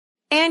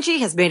Angie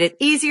has made it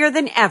easier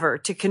than ever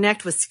to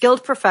connect with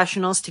skilled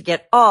professionals to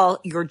get all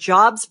your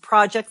jobs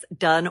projects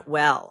done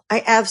well.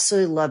 I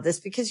absolutely love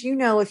this because,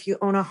 if you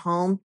own a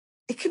home,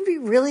 it can be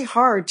really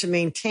hard to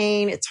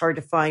maintain. It's hard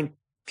to find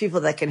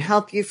people that can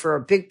help you for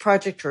a big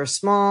project or a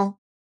small.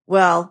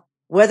 Well,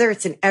 whether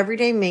it's in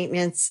everyday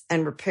maintenance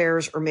and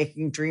repairs or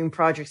making dream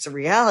projects a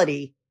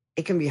reality,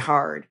 it can be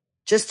hard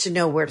just to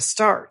know where to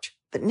start.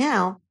 But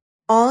now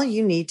all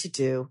you need to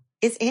do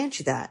is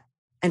Angie that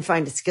and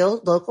find a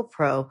skilled local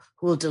pro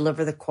who will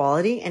deliver the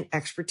quality and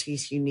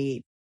expertise you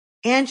need.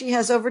 Angie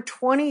has over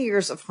 20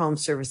 years of home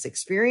service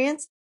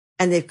experience,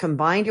 and they've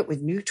combined it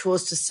with new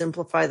tools to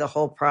simplify the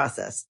whole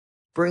process.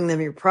 Bring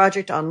them your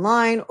project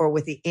online or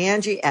with the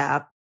Angie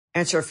app,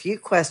 answer a few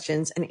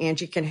questions, and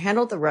Angie can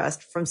handle the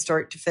rest from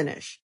start to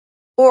finish.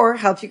 Or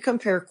help you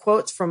compare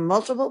quotes from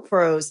multiple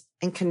pros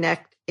and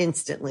connect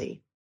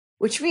instantly,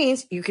 which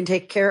means you can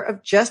take care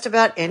of just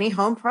about any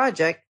home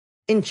project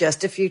in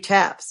just a few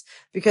taps.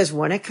 Because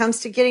when it comes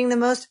to getting the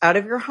most out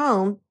of your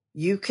home,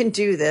 you can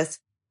do this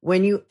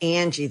when you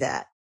Angie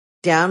that.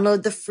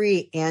 Download the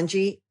free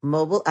Angie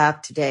mobile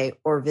app today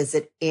or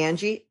visit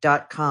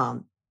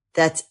Angie.com.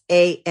 That's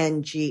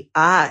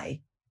ANGI.com.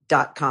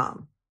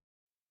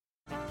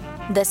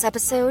 This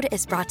episode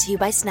is brought to you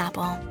by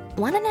Snapple.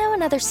 Want to know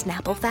another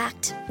Snapple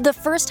fact? The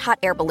first hot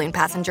air balloon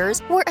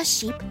passengers were a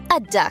sheep, a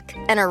duck,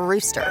 and a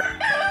rooster.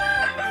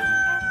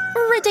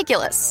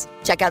 Ridiculous.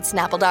 Check out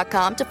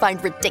Snapple.com to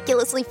find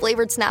ridiculously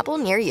flavored Snapple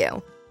near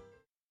you.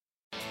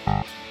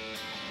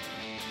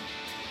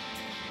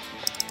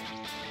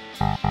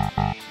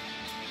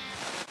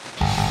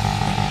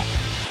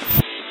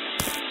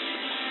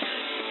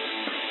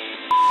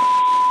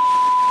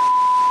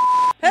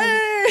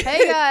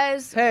 Hey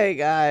guys. Hey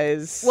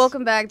guys.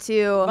 Welcome back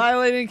to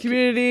Violating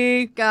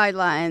Community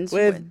Guidelines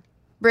with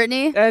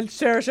Brittany and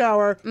Sarah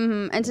Shower.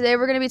 And today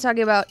we're going to be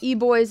talking about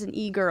e-boys and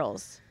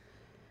e-girls.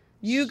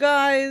 You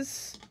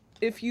guys,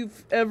 if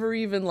you've ever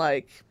even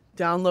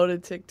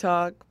downloaded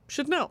TikTok,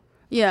 should know.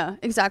 Yeah,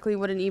 exactly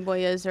what an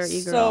e-boy is or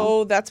e-girl.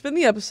 So that's been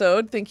the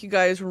episode. Thank you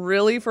guys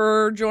really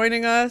for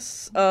joining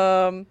us.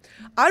 I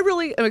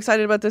really am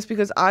excited about this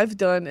because I've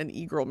done an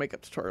e-girl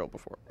makeup tutorial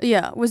before.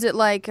 Yeah, was it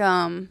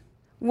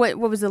what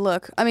was the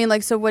look? I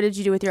mean, so what did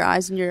you do with your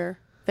eyes and your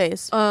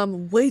face?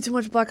 Way too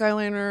much black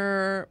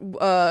eyeliner,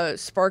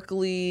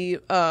 sparkly,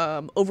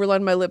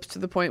 overlined my lips to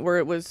the point where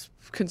it was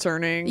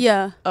concerning.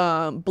 Yeah.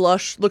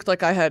 Blush looked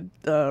like I had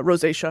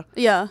rosacea.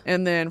 Yeah.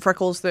 And then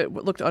freckles that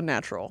looked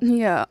unnatural.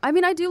 Yeah. I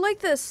mean, I do like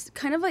this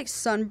kind of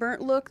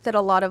sunburnt look that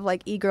a lot of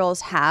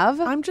e-girls have.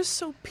 I'm just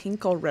so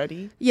pink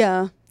already.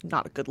 Yeah.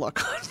 Not a good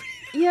look on me.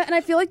 Yeah, and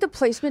I feel like the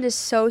placement is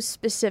so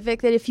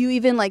specific that if you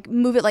even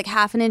move it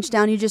half an inch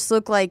down, you just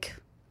look like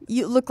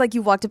you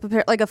walked up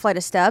a flight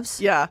of steps.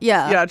 Yeah.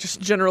 Yeah. Yeah,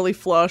 just generally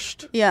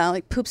flushed. Yeah,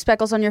 poop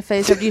speckles on your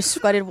face after you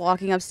sweated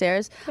walking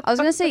upstairs. I was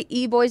going to say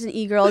e-boys and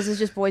e-girls is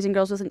just boys and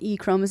girls with an E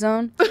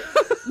chromosome.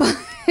 But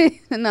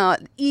no,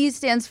 E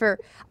stands for...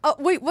 Oh,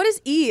 wait, what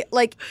is E?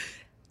 Because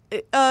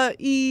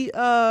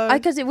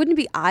it wouldn't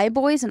be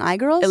I-boys and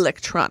I-girls?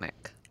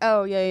 Electronic.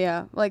 Oh,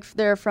 yeah.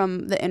 They're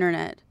from the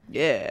internet.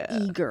 Yeah.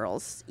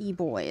 E-girls,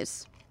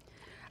 e-boys.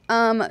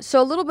 So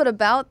a little bit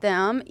about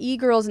them.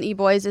 E-girls and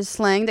e-boys is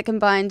slang that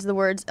combines the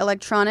words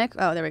electronic,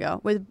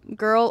 with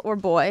girl or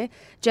boy.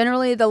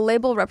 Generally, the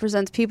label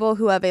represents people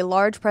who have a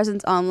large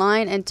presence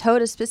online and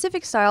tote a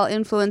specific style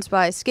influenced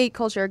by skate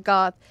culture,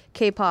 goth,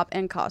 K-pop,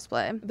 and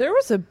cosplay. There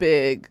was a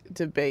big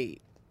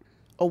debate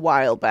a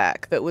while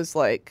back that was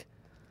like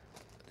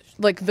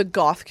the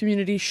goth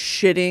community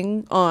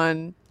shitting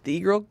on the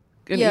e-girl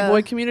and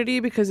e-boy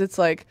community because it's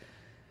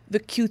the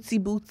cutesy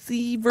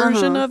bootsy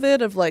version of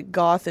it, of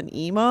goth and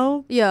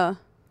emo. Yeah.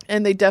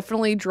 And they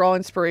definitely draw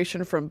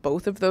inspiration from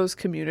both of those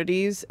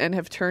communities and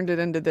have turned it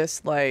into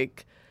this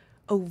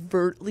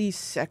overtly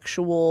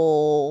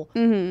sexual,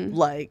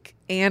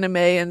 anime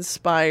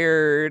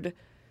inspired.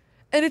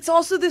 And it's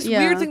also this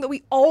weird thing that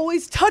we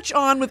always touch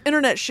on with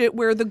internet shit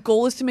where the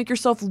goal is to make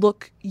yourself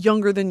look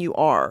younger than you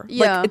are.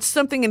 Yeah. It's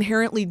something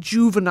inherently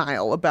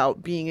juvenile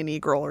about being an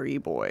e-girl or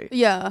e-boy.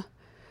 Yeah.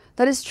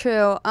 That is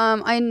true.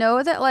 I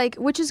know that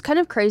which is kind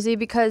of crazy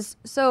because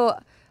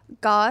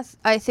goth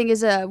I think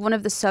is one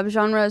of the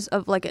subgenres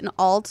of an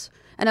alt,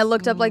 and I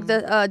looked up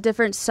the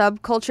different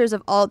subcultures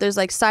of alt. There's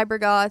cyber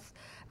goth,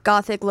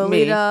 gothic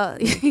Lolita,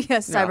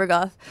 yes, cyber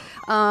goth,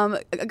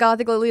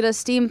 gothic Lolita,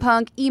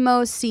 steampunk,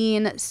 emo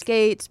scene,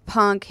 skate,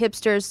 punk,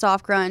 hipsters,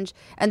 soft grunge,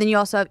 and then you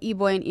also have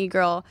e-boy and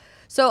e-girl.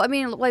 So, I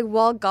mean,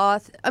 while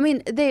goth,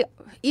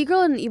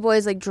 e-girl and e-boy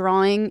is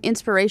drawing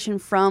inspiration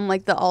from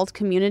the alt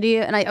community,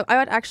 and I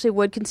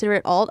would consider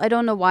it alt. I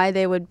don't know why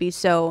they would be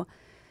so,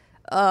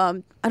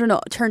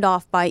 turned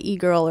off by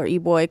e-girl or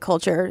e-boy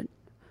culture.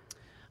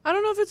 I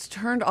don't know if it's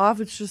turned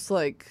off. It's just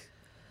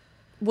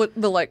what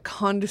the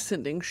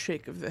condescending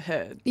shake of the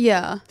head.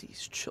 Yeah.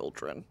 These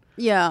children.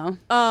 Yeah.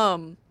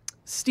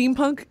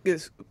 Steampunk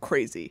is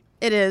crazy.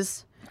 It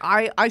is.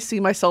 I see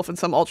myself in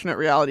some alternate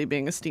reality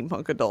being a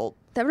steampunk adult.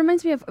 That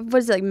reminds me of, what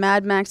is it,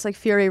 Mad Max,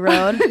 Fury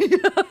Road?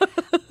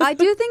 I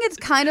do think it's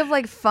kind of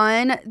like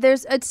fun.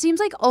 It seems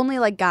like only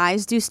like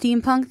guys do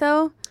steampunk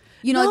though.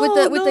 You know,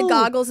 like with the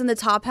goggles and the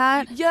top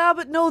hat. Yeah,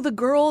 but no, the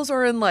girls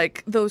are in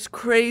like those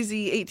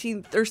crazy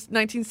 18th or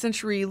 19th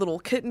century little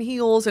kitten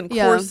heels and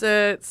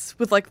corsets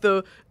with like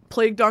the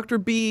plague doctor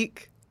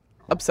beak.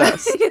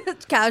 Obsessed.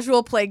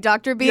 Casual plague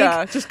doctor beak.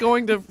 Yeah, just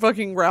going to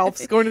fucking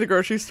Ralph's, going to the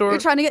grocery store. You're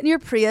trying to get in your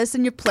Prius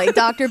and your plague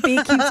doctor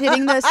beak keeps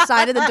hitting the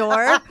side of the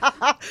door.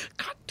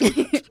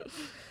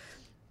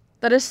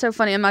 That is so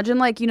funny. Imagine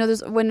like, you know,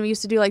 there's when we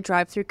used to do like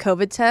drive-through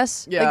COVID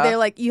tests. Yeah. Like they're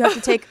like, you have to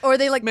take, or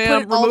they like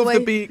Ma'am, put it all the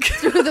way beak.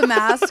 through the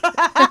mask. No,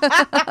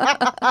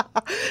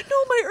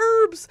 my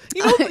herbs.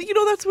 You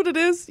know that's what it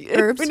is.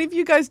 Herbs? If any of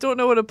you guys don't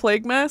know what a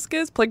plague mask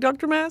is, plague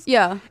doctor mask.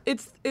 Yeah.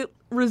 It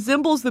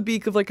resembles the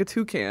beak of like a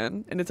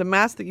toucan, and it's a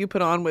mask that you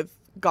put on with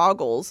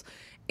goggles.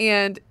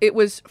 And it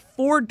was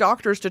for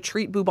doctors to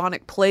treat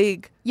bubonic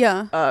plague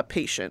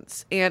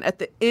patients. And at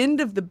the end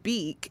of the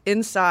beak,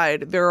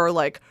 inside, there are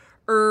like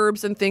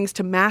herbs and things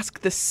to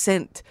mask the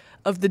scent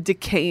of the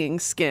decaying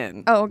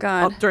skin. Oh,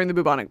 God. During the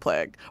bubonic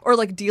plague. Or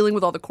like dealing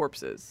with all the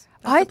corpses.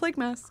 That's a plague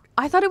mask.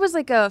 I thought it was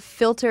like a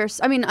filter.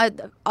 I mean,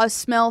 a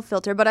smell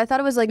filter, but I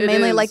thought it was like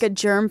mainly like a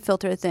germ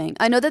filter thing.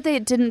 I know that they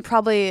didn't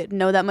probably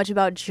know that much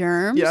about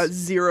germs. Yeah,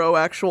 zero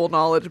actual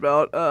knowledge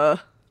about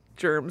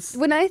germs.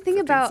 When I think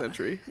about,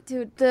 century.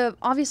 dude,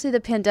 obviously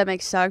the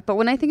pandemic sucked, but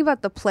when I think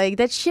about the plague,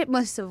 that shit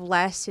must have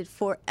lasted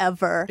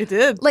forever. It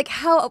did. Like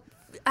how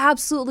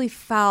absolutely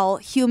foul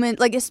human,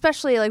 like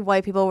especially like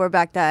white people were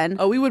back then.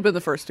 Oh, we would have been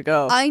the first to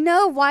go. I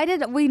know. Why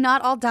did we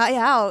not all die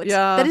out?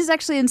 Yeah. That is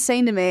actually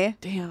insane to me.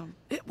 Damn.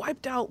 It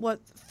wiped out, what,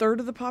 a third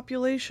of the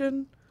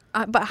population?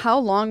 But how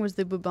long was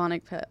the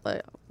bubonic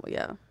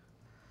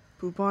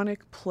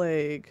Bubonic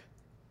plague.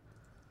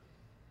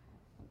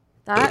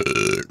 That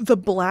The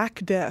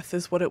Black Death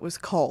is what it was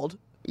called.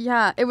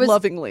 Yeah, it was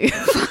lovingly.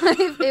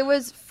 It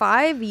was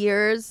 5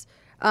 years,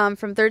 from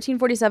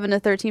 1347 to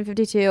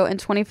 1352, and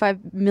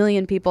 25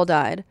 million people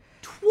died.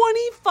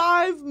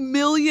 25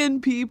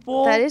 million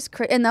people? That is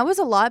crazy, and that was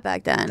a lot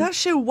back then. That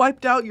shit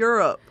wiped out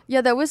Europe.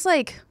 Yeah, that was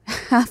like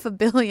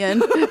 500 million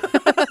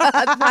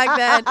back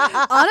then.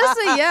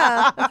 Honestly,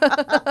 yeah.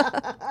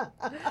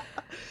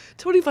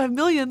 25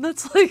 million,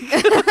 that's like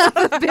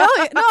 $500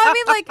 million. No, I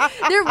mean, like,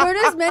 there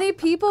weren't as many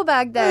people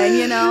back then,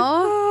 you know?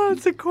 Oh,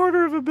 it's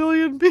 250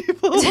 million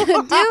people.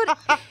 Dude,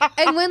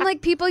 and when,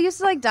 like, people used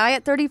to, like, die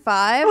at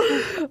 35.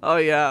 Oh,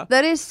 yeah.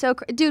 That is so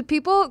dude,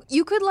 people,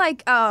 you could,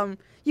 like,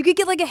 you could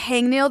get, like, a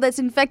hangnail that's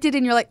infected,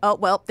 and you're like, oh,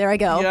 well, there I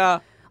go.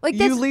 Yeah. Like,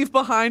 you leave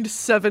behind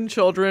 7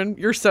 children.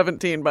 You're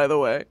 17, by the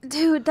way.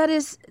 Dude, that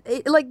is,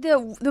 like,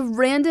 the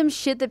random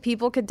shit that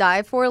people could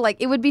die for. Like,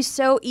 it would be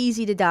so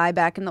easy to die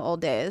back in the old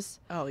days.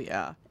 Oh,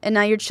 yeah. And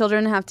now your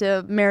children have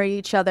to marry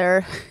each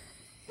other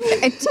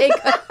and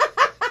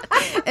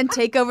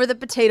take over the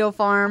potato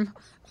farm.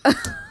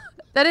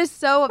 That is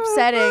so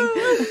upsetting.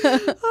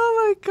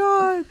 Oh, my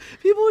God.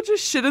 People would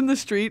just shit in the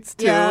streets,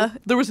 too. Yeah.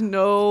 There was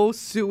no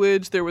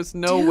sewage. There was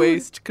no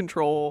waste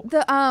control.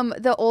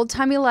 The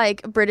old-timey,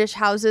 like, British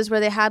houses where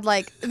they had,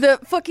 like, the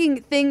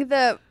fucking thing,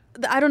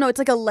 I don't know, it's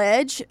like a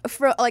ledge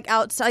for, like,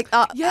 outside,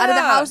 out of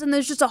the house, and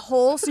there's just a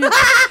hole, so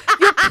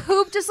your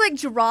poop just, like,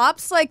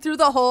 drops, like, through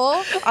the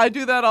hole. I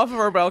do that off of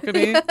our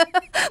balcony.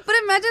 But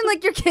imagine,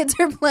 like, your kids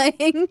are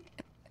playing.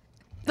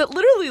 That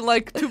literally,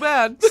 like, too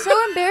bad.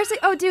 So embarrassing.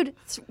 Oh, dude,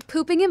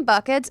 pooping in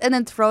buckets and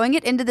then throwing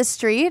it into the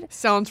street.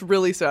 Sounds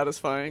really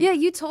satisfying. Yeah,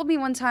 you told me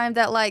one time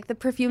that, like, the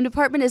perfume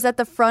department is at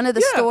the front of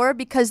the store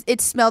because it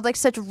smelled like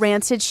such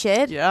rancid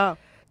shit. Yeah.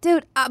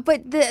 Dude,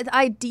 but the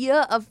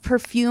idea of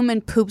perfume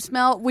and poop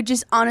smell would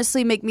just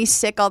honestly make me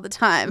sick all the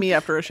time. Me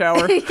after a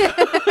shower. You smell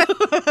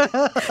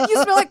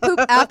like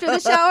poop after the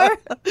shower?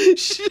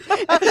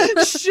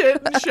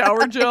 Shit and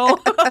shower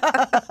gel.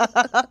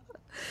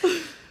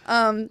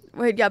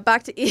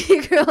 Back to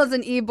e-girls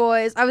and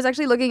e-boys. I was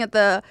actually looking at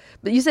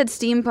you said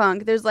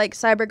steampunk. There's like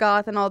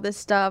cybergoth and all this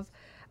stuff.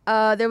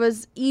 There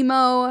was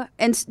emo,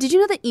 and did you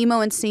know that emo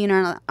and scene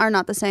are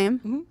not the same?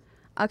 Mm-hmm.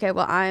 Okay,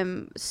 well,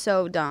 I'm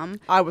so dumb.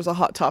 I was a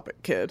Hot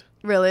Topic kid.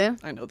 Really?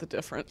 I know the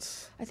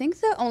difference. I think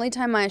the only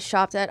time I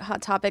shopped at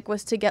Hot Topic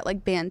was to get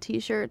like band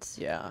t-shirts.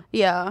 Yeah.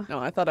 Yeah. No,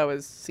 I thought I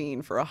was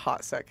seen for a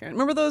hot second.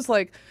 Remember those,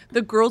 like,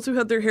 the girls who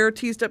had their hair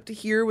teased up to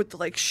here with the,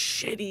 like,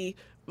 shitty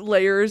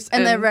layers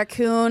and the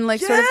raccoon like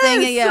sort of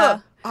thing. Yeah,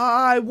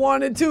 I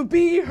wanted to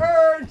be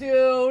her,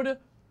 dude.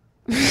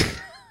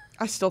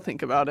 I still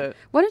think about it.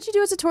 Why don't you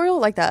do a tutorial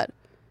like that?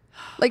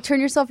 Like, turn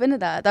yourself into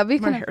that. That'd be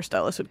my kind of...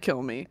 hairstylist would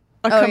kill me.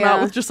 I come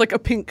out with just like a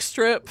pink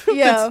strip.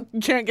 Yeah, you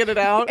can't get it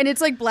out, and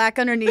it's like black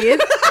underneath.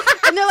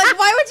 And they're like,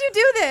 "Why would you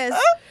do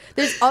this?"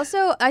 There's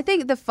also, I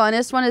think the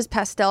funnest one is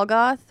pastel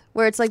goth,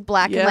 where it's like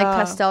black and like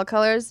pastel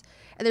colors.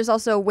 And there's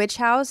also witch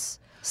house.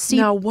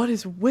 Now, what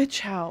is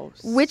witch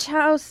house? Witch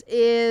house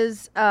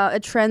is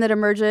a trend that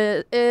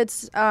emerges.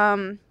 It's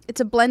a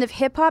blend of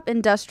hip hop,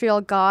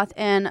 industrial, goth,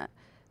 and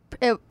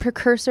a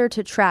precursor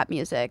to trap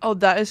music. Oh,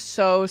 that is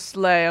so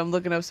slay. I'm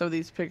looking up some of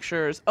these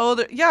pictures. Oh,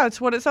 yeah,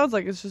 it's what it sounds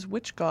like. It's just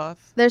witch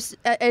goth.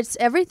 It's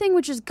everything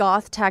which is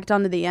goth tacked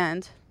onto the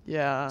end.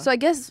 Yeah. So I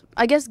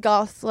guess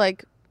goth,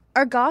 like,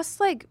 are goths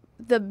like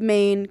the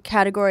main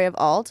category of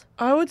alt?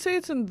 I would say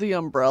it's in the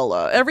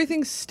umbrella.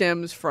 Everything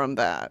stems from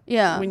that.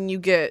 Yeah. When you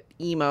get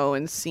emo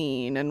and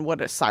scene and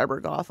what is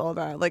cybergoth, all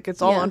that. Like,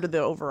 it's all under the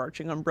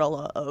overarching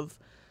umbrella of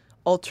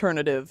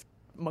alternative,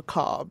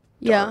 macabre,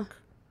 dark.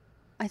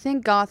 I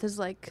think goth is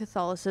like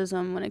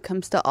Catholicism when it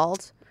comes to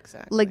alt.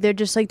 Exactly. Like, they're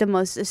just like the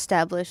most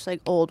established, like,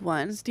 old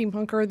ones.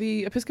 Steampunk are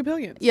the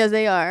Episcopalians. Yeah,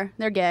 they are.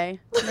 They're gay.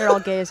 They're all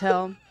gay as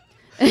hell.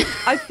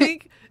 I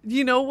think,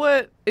 you know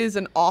what is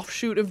an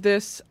offshoot of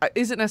this?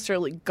 Isn't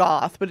necessarily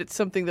goth, but it's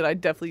something that I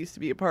definitely used to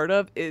be a part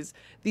of, is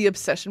the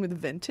obsession with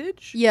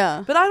vintage.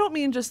 Yeah. But I don't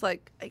mean just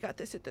like, I got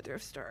this at the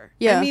thrift store.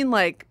 Yeah. I mean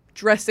like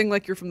dressing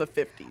like you're from the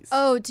 50s.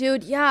 Oh,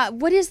 dude, yeah.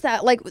 What is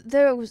that? Like,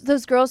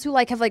 those girls who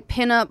like have like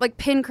pin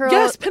curls.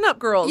 Yes, pinup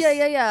girls.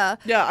 Yeah.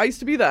 Yeah, I used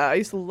to be that. I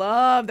used to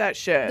love that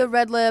shit. The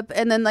red lip,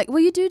 and then like, well,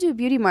 you do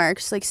beauty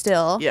marks, like,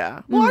 still.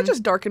 Yeah. Well, I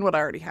just darken what I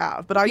already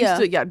have. But I used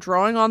to,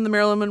 drawing on the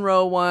Marilyn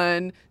Monroe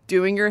one,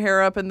 doing your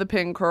hair up in the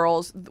pin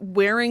curls,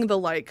 wearing the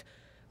like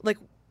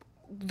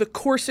the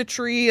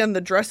corsetry and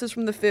the dresses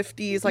from the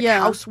 50s, like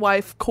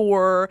housewife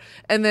core.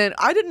 And then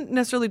I didn't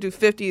necessarily do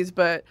 50s,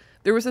 but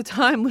there was a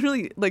time,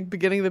 literally, like,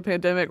 beginning of the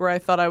pandemic, where I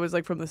thought I was,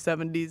 like, from the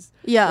 70s.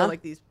 Yeah. Or,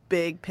 like, these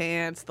big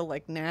pants, the,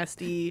 like,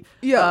 nasty...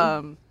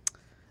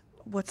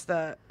 what's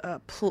that?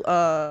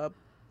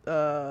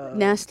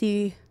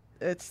 Nasty...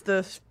 It's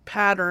the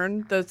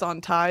pattern that's on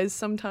ties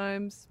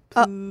sometimes.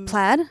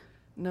 Plaid?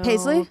 No.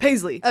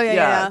 Paisley? Oh,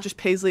 yeah. Just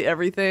Paisley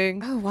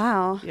everything. Oh,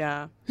 wow.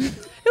 Yeah. It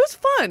was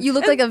fun. You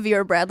look like a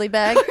Vera Bradley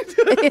bag.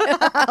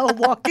 A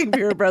walking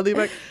Vera Bradley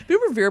bag. Do you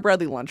remember Vera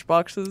Bradley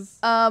lunchboxes?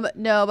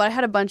 No, but I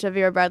had a bunch of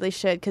Vera Bradley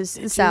shit because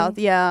the South,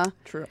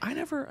 True. I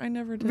never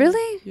did.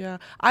 Really? Yeah.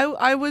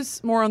 I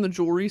was more on the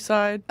jewelry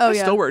side. Oh, I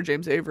still wear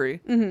James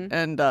Avery. Mm-hmm.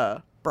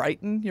 And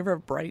Brighton. You ever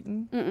have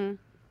Brighton? Mm-mm.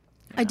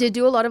 Yeah. I did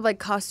do a lot of like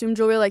costume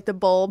jewelry, like the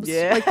bulbs,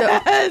 like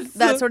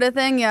that sort of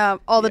thing. Yeah,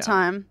 all the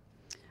time.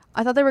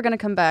 I thought they were going to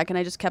come back, and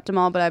I just kept them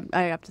all, but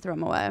I have to throw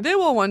them away. They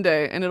will one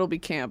day, and it'll be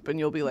camp, and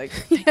you'll be like,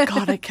 thank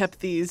God I kept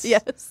these.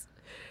 Yes.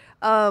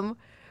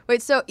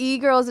 Wait, so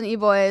e-girls and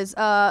e-boys,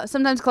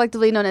 sometimes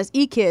collectively known as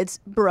e-kids,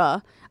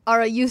 bruh,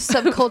 are a youth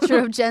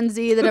subculture of Gen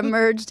Z that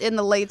emerged in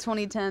the late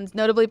 2010s,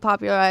 notably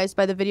popularized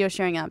by the video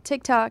sharing app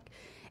TikTok.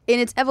 In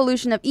its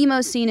evolution of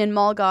emo scene and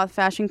mall goth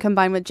fashion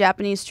combined with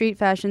Japanese street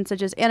fashion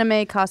such as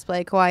anime,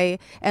 cosplay, kawaii,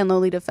 and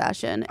Lolita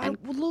fashion. And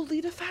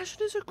Lolita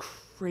fashion is a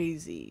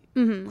crazy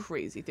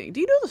thing.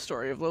 Do you know the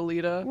story of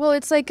Lolita? Well,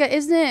 it's like,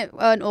 isn't it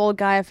an old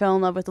guy fell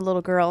in love with a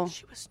little girl?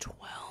 She was 12.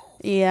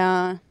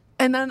 Yeah.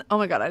 And then, oh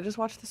my God, I just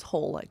watched this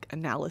whole like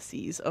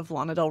analyses of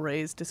Lana Del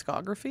Rey's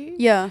discography.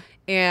 Yeah.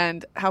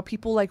 And how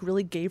people like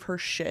really gave her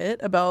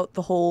shit about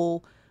the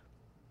whole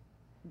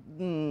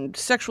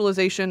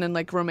sexualization and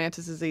like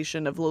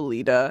romanticization of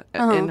Lolita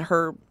in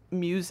her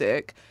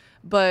music.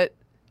 But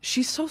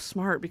she's so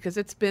smart because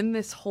it's been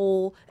this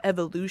whole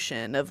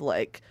evolution of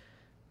like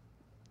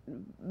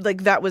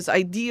that was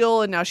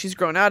ideal and now she's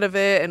grown out of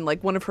it. And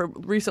like one of her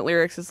recent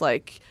lyrics is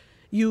like,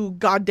 you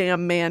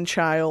goddamn man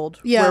child.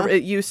 Yeah. Where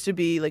it used to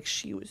be like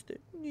she was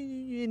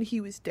and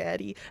he was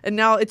daddy. And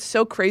now it's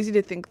so crazy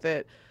to think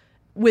that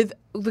with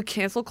the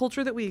cancel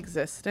culture that we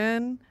exist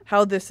in,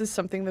 how this is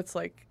something that's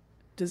like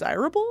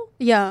desirable.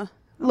 Yeah.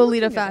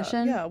 Lolita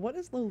fashion. Yeah. What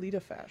is Lolita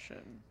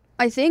fashion?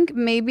 I think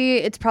maybe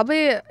it's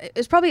probably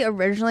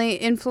originally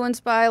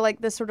influenced by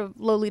like this sort of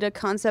Lolita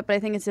concept, but I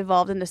think it's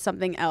evolved into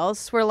something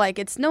else where like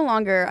it's no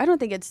longer, I don't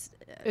think it's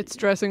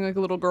dressing like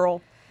a little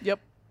girl. Yep.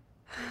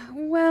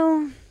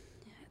 Well,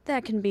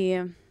 that can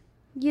be,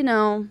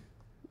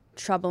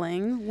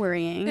 troubling,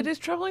 worrying. It is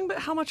troubling, but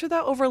how much of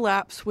that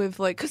overlaps with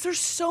like, because there's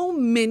so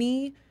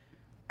many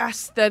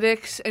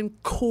aesthetics and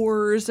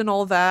cores and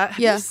all that. Have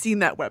you seen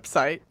that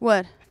website?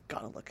 What? I've got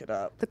to look it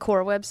up. The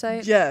core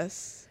website?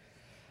 Yes.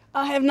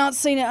 I have not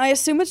seen it. I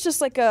assume it's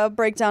just like a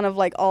breakdown of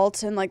like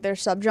alt and like their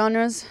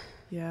subgenres.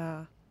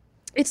 Yeah.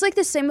 It's like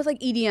the same with like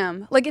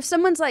EDM. Like if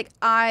someone's like,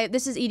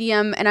 this is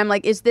EDM, and I'm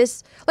like, is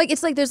this like,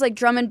 it's like there's like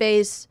drum and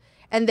bass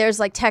and there's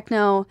like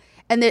techno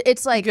and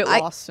it's like you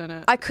get lost in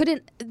it.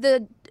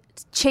 The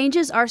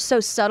changes are so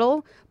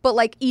subtle, but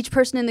like each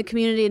person in the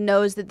community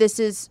knows that this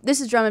is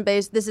drum and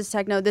bass, this is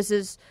techno, this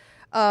is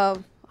I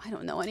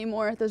don't know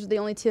anymore. Those are the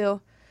only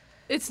two.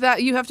 It's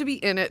that you have to be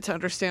in it to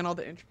understand all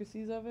the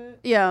intricacies of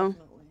it. Yeah.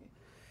 Definitely.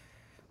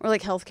 Or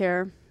like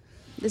healthcare.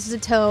 This is a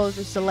toe,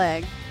 this is a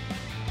leg.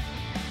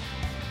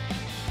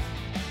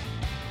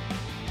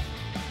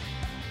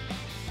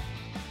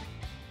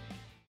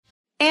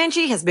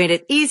 Angie has made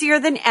it easier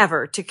than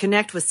ever to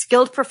connect with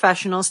skilled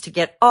professionals to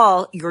get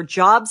all your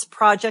jobs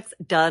projects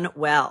done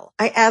well.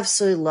 I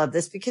absolutely love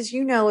this because,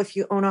 if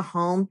you own a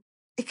home,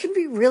 it can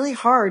be really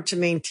hard to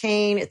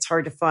maintain. It's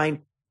hard to find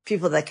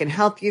people that can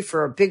help you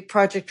for a big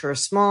project or a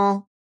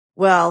small.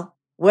 Well,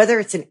 whether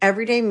it's in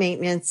everyday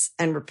maintenance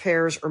and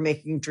repairs or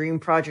making dream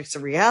projects a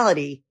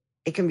reality,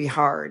 it can be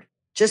hard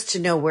just to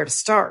know where to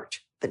start.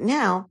 But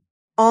now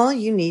all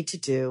you need to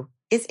do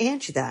is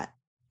Angie that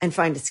and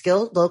find a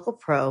skilled local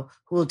pro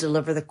who will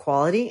deliver the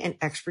quality and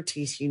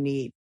expertise you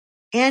need.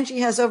 Angie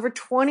has over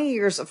 20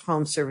 years of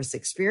home service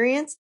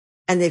experience,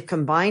 and they've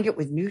combined it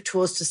with new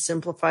tools to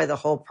simplify the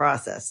whole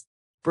process.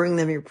 Bring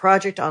them your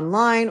project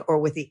online or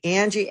with the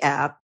Angie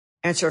app,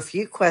 answer a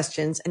few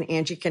questions, and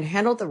Angie can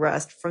handle the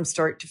rest from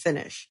start to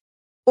finish.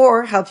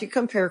 Or help you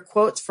compare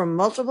quotes from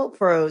multiple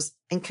pros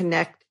and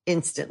connect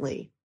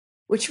instantly.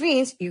 Which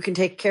means you can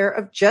take care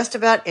of just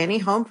about any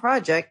home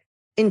project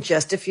in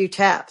just a few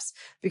taps.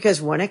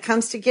 Because when it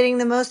comes to getting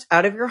the most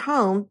out of your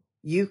home,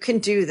 you can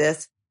do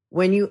this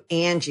when you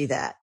Angie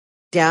that.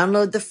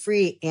 Download the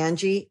free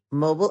Angie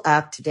mobile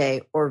app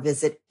today or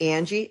visit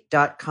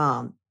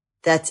Angie.com.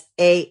 That's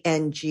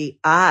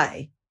ANGI.com.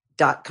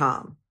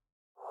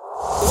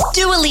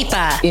 Dua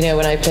Lipa. You know,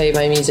 when I play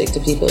my music to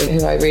people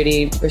who I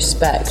really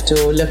respect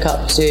or look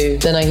up to,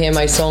 then I hear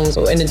my songs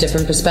in a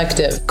different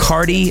perspective.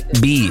 Cardi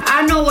B.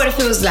 I know what it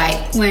feels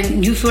like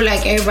when you feel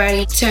like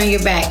everybody turn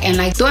your back and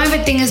like don't ever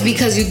think it's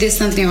because you did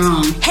something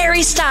wrong.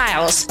 Harry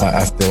Styles.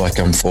 I feel like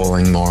I'm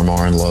falling more and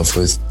more in love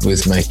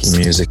with making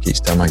music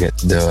each time I get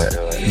to do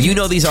it. You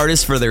know these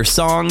artists for their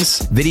songs,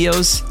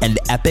 videos, and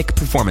epic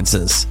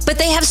performances. But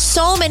they have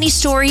so many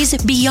stories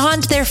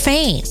beyond their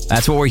fame.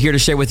 That's what we're here to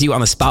share with you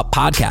on the Spout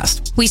Podcast.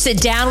 We sit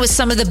down with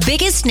some of the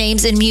biggest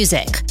names in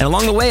music. And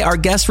along the way, our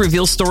guests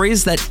reveal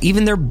stories that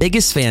even their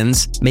biggest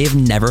fans may have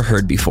never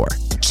heard before.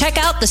 Check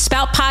out the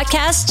Spout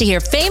Podcast to hear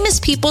famous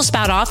people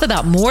spout off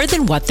about more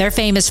than what they're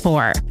famous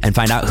for. And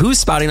find out who's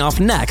spouting off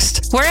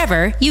next,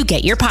 wherever you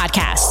get your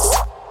podcasts.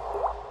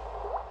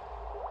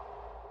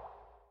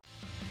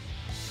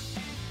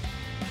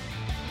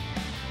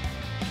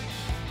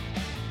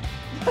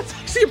 That's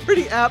actually a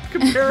pretty apt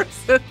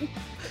comparison.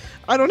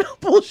 I don't know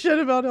bullshit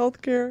about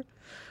healthcare.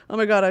 Oh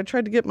my God, I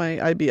tried to get my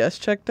IBS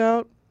checked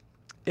out.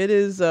 It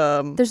is,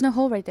 There's no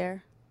hole right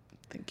there.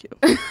 Thank you.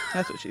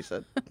 That's what she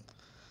said.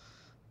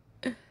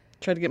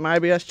 Tried to get my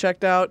IBS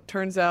checked out.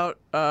 Turns out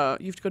you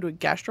have to go to a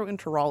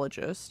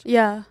gastroenterologist.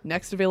 Yeah.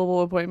 Next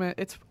available appointment,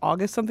 it's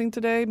August something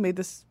today. Made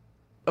this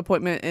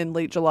appointment in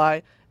late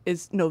July,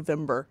 is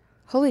November.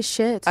 Holy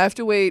shit. I have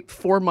to wait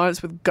 4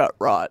 months with gut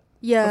rot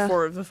Yeah.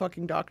 before the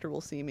fucking doctor will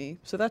see me.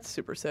 So that's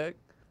super sick.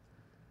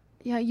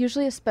 Yeah,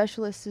 usually a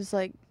specialist is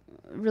like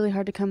really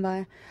hard to come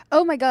by.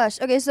 Oh my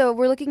gosh. Okay, so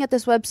we're looking at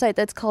this website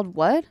that's called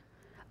what?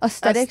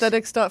 Aesthetics?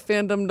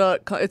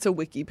 Aesthetics.fandom.com. It's a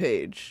wiki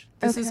page.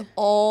 This is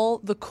all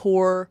the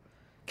core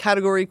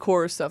category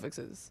core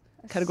suffixes.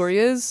 Category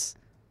is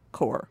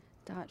core.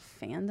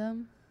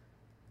 .fandom?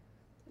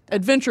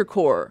 Adventure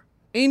core,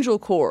 angel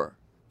core,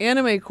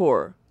 anime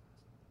core,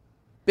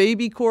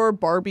 baby core,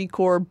 Barbie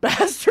core,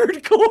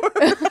 bastard core.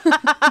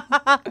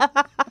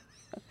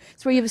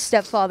 It's where you have a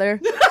stepfather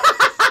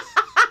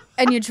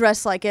and you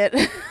dress like it.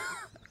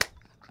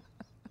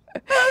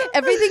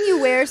 Everything you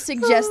wear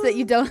suggests that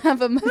you don't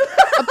have a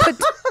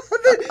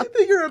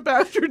that you're a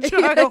bastard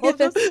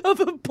child of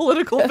a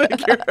political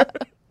figure.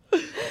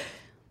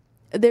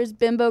 There's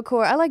bimbo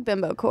core. I like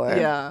bimbo core.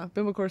 Yeah,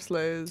 bimbo core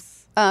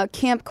slays.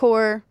 Camp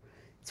core.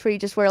 It's where you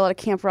just wear a lot of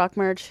Camp Rock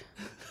merch.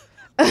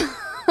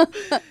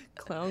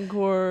 Clown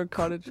core,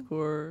 cottage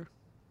core.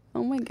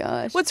 Oh my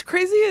gosh. What's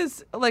crazy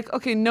is, like,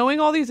 okay, knowing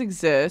all these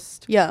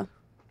exist, Yeah.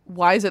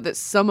 why is it that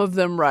some of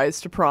them rise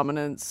to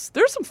prominence?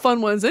 There's some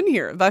fun ones in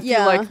here that I feel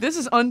Yeah. like this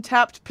is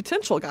untapped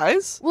potential,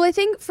 guys. Well, I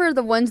think for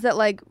the ones that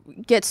like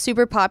get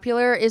super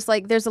popular is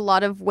like there's a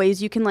lot of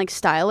ways you can like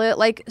style it.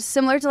 Like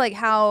similar to like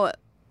how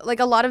like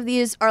a lot of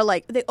these are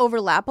like they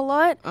overlap a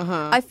lot.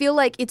 I feel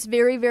like it's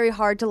very, very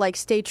hard to like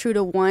stay true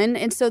to one.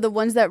 And so the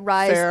ones that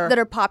rise Fair. that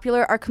are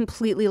popular are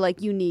completely like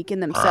unique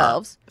in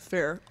themselves.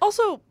 Fair.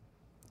 Also,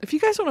 if you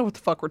guys don't know what the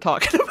fuck we're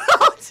talking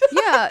about,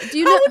 Yeah. Do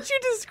you how know would you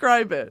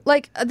describe it?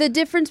 like the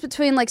difference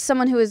between like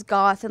someone who is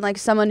goth and like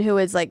someone who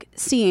is like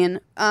scene?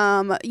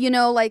 You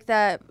know, like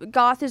that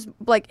goth is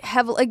like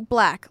heavy, like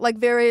black, like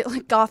very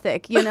like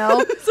gothic, you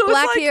know? So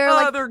black it's like, hair, oh,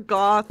 like they're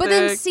gothic. but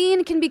then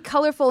scene can be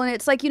colorful, and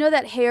it's like, you know,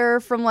 that hair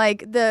from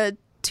like the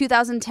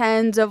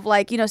 2010s of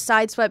like, you know,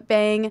 side swept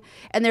bang,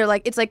 and they're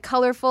like, it's like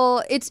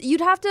colorful. It's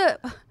you'd have to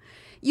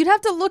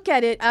look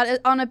at it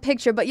on a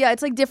picture, but yeah,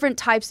 it's like different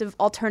types of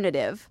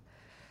alternative.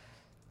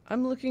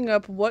 I'm looking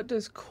up what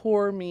does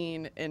core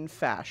mean in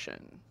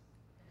fashion.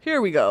 Here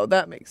we go.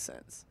 That makes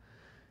sense.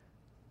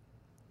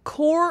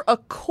 A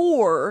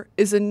core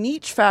is a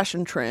niche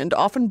fashion trend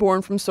often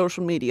born from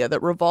social media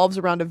that revolves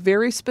around a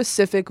very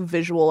specific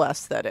visual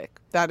aesthetic.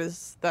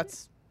 That's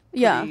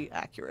pretty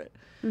accurate.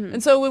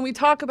 And so when we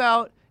talk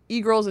about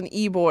e-girls and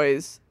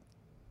e-boys,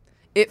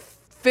 it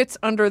fits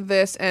under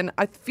this, and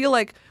I feel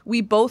like we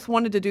both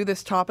wanted to do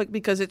this topic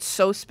because it's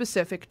so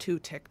specific to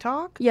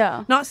TikTok.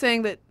 Yeah. Not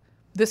saying that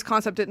this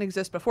concept didn't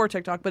exist before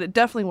TikTok, but it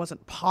definitely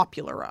wasn't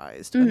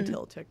popularized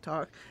until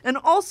TikTok. And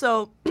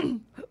also,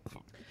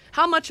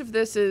 how much of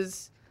this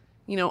is,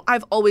 you know,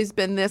 I've always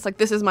been this, like,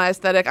 this is my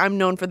aesthetic, I'm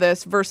known for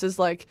this, versus,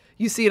 like,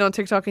 you see it on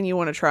TikTok and you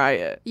want to try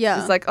it. Yeah.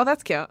 It's like, oh,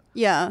 that's cute.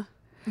 Yeah.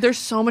 There's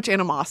so much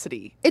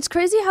animosity. It's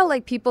crazy how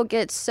like people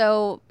get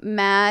so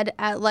mad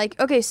at like,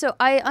 okay, so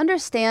I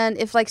understand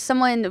if like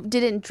someone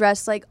didn't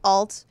dress like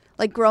alt,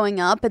 like growing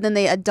up, and then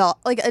they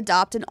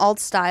adopt an alt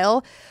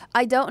style.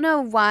 I don't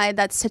know why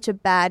that's such a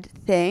bad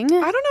thing.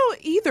 I don't know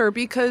either,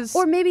 because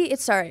or maybe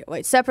it's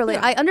separately.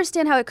 Yeah. I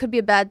understand how it could be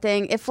a bad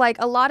thing if like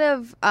a lot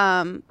of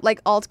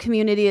like alt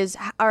communities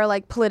are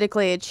like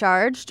politically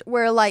charged,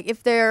 where like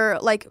if they're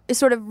like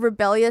sort of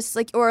rebellious,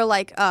 like or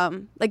like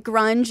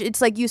grunge,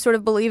 it's like you sort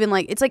of believe in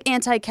like it's like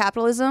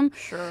anti-capitalism.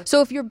 Sure.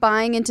 So if you're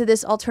buying into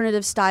this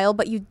alternative style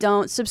but you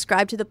don't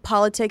subscribe to the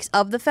politics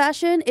of the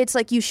fashion, it's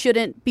like you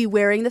shouldn't be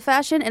wearing the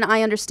fashion, and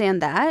I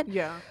understand that.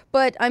 Yeah.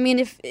 But I mean,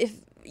 if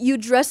you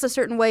dress a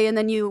certain way and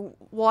then you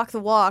walk the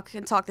walk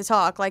and talk the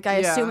talk, like I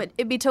assume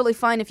it'd be totally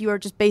fine if you were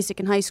just basic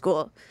in high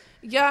school.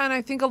 Yeah, and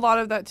I think a lot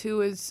of that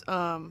too is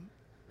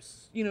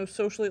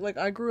socially, like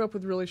I grew up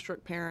with really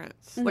strict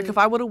parents. Like if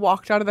I would have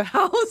walked out of the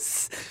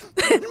house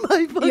in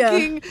my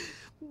fucking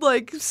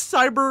like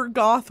cyber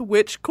goth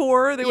witch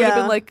core, they would have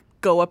been like,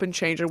 go up and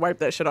change and wipe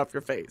that shit off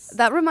your face.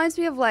 That reminds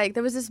me of like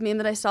there was this meme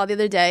that I saw the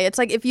other day. It's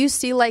like if you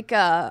see like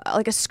a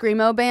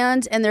screamo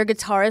band and their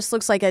guitarist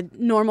looks like a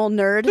normal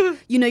nerd,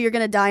 you know you're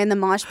gonna die in the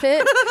mosh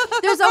pit.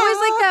 There's always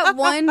like that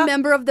one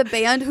member of the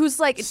band who's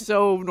like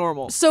so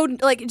normal, so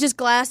like just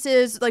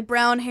glasses, like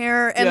brown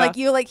hair, and like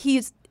you're like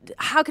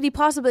how could he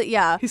possibly?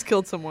 Yeah, he's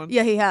killed someone.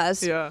 Yeah, he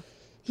has. Yeah,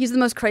 he's the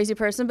most crazy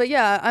person. But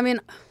yeah, I mean,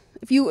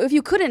 if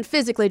you couldn't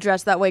physically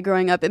dress that way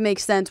growing up, it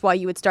makes sense why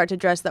you would start to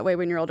dress that way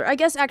when you're older. I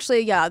guess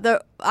actually, yeah,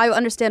 I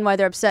understand why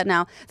they're upset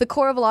now. The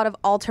core of a lot of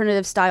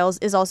alternative styles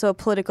is also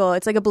political.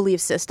 It's like a belief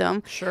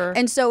system. Sure.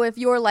 And so if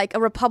you're like a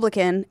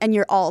Republican and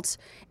you're alt,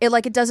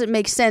 it doesn't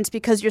make sense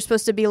because you're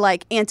supposed to be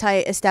like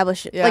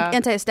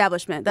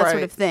anti-establishment, that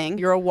sort of thing.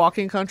 You're a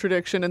walking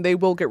contradiction, and they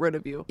will get rid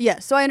of you. Yeah,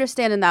 so I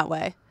understand in that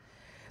way.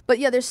 But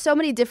yeah, there's so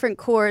many different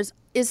cores.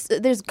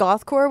 There's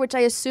gothcore, which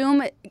I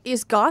assume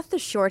is goth the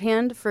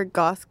shorthand for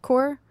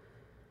gothcore?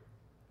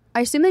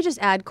 I assume they just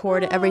add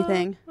core to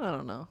everything. I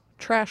don't know.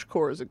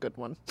 Trashcore is a good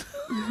one.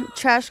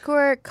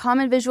 Trashcore,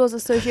 common visuals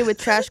associated with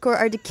trashcore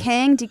are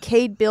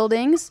decayed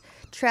buildings,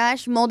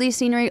 trash, moldy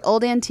scenery,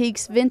 old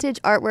antiques,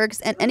 vintage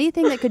artworks, and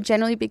anything that could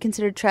generally be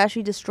considered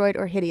trashy, destroyed,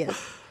 or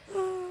hideous.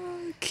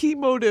 Key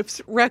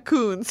motifs: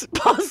 raccoons,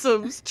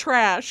 possums,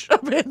 trash,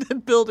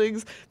 abandoned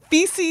buildings,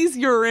 feces,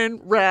 urine,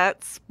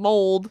 rats,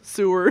 mold,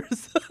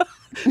 sewers,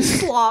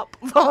 slop,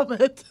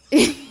 vomit.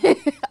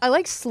 I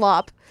like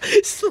slop.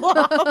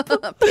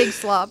 Slop. Pig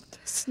slop.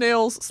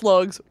 Snails,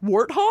 slugs,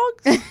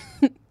 warthogs.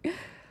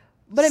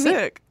 But I mean,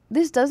 sick.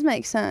 This does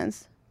make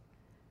sense.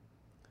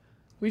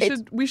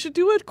 We should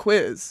do a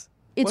quiz.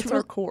 What's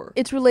our core?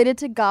 It's related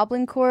to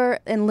goblin core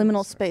and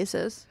liminal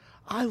spaces.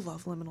 I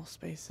love liminal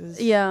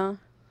spaces. Yeah.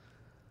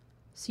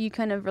 So you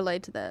kind of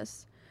relate to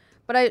this.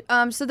 But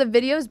so the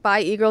videos by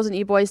e-girls and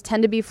e-boys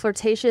tend to be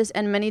flirtatious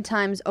and many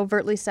times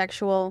overtly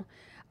sexual.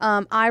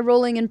 Eye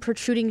rolling and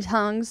protruding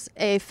tongues,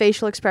 a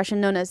facial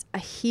expression known as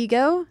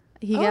ahigo,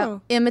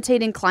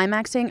 imitating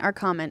climaxing, are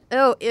common.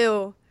 Oh,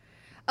 ew.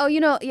 Oh,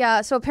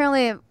 yeah, so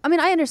apparently, I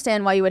mean, I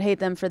understand why you would hate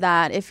them for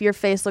that. If your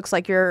face looks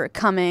like you're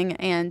coming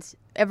and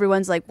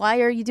everyone's like, why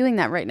are you doing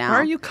that right now?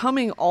 Why are you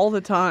coming all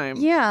the time?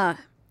 Yeah.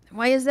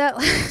 Why is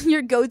that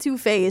your go-to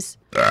face?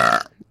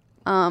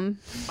 I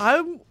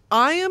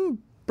am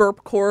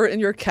burp core and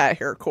your cat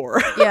hair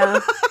core. Yeah.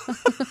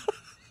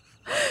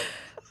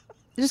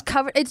 Just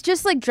covered. It's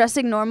just like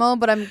dressing normal,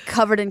 but I'm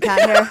covered in cat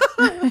hair.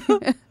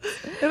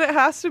 And it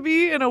has to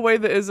be in a way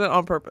that isn't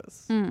on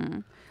purpose.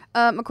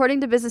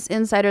 According to Business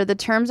Insider, the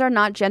terms are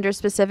not gender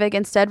specific,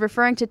 instead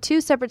referring to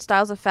two separate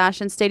styles of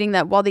fashion, stating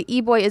that while the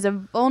e-boy is a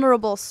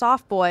vulnerable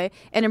soft boy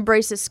and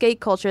embraces skate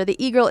culture,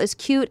 the e-girl is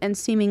cute and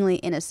seemingly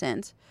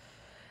innocent.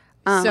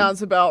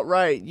 Sounds about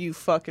right, you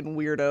fucking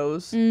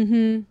weirdos.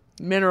 Mm-hmm.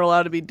 Men are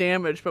allowed to be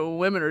damaged, but when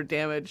women are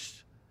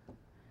damaged,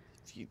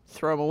 you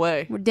throw them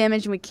away. We're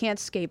damaged and we can't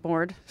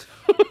skateboard.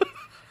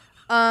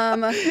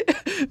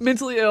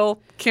 Mentally ill,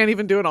 can't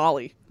even do an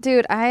ollie.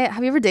 Dude,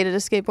 have you ever dated a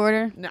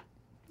skateboarder? No.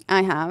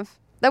 I have.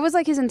 That was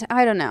like his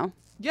I don't know.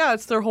 Yeah,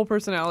 it's their whole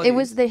personality. It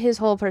was his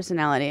whole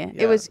personality.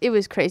 Yeah. It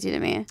was crazy to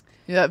me.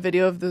 Yeah, that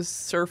video of the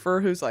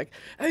surfer who's like,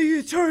 "Hey,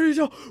 you turn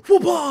into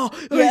whoopah,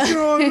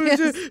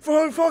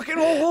 for fucking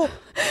hole."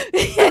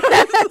 Like,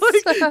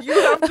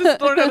 you have to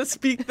learn how to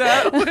speak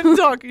that when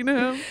talking to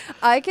him.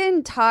 I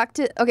can talk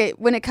to. Okay,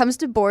 when it comes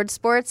to board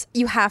sports,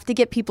 you have to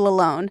get people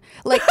alone.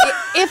 Like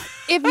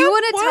if you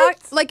want to talk,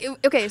 like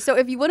okay, so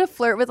if you want to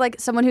flirt with like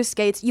someone who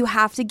skates, you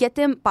have to get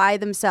them by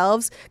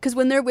themselves because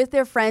when they're with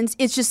their friends,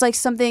 it's just like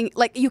something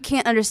like you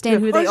can't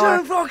understand who they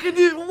are. Fucking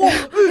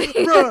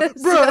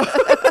bruh.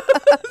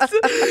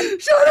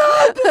 Shut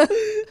up!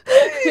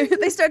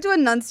 They start to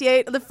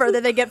enunciate the further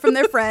they get from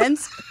their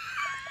friends.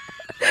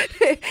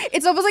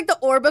 It's almost like the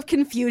orb of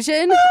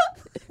confusion.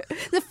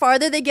 The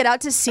farther they get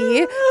out to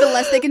sea, the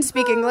less they can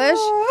speak English.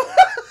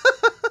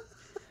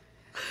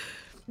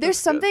 There's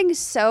something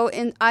so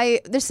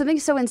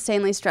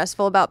insanely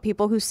stressful about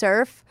people who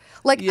surf.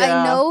 Like,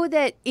 Yeah. I know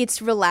that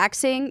it's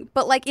relaxing,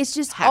 but, like, it's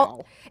just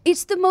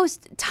it's the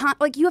most time.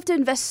 Like, you have to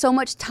invest so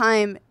much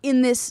time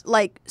in this,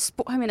 like,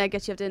 sport. I mean, I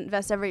guess you have to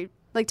invest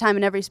time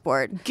in every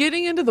sport.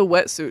 Getting into the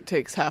wetsuit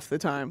takes half the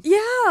time.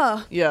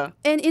 Yeah. Yeah.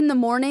 And in the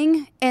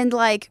morning, and,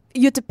 like,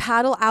 you have to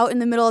paddle out in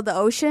the middle of the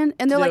ocean,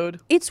 and they're like,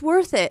 it's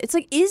worth it. It's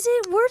like, is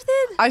it worth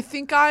it? I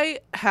think I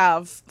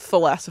have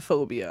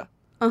thalassophobia.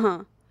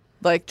 Uh-huh.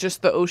 Like,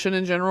 just the ocean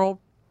in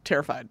general,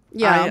 terrified.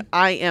 Yeah.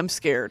 I am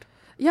scared.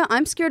 Yeah,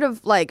 I'm scared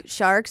of, like,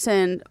 sharks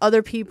and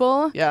other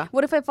people. Yeah.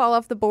 What if I fall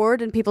off the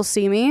board and people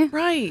see me?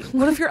 Right.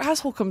 What if your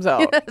asshole comes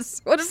out? Yes.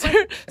 What if Sarah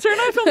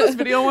and I filmed this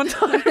video one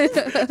time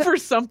for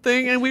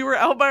something, and we were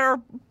out by our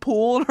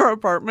pool in our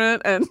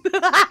apartment, and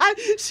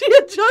she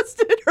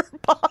adjusted her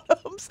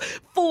bottoms,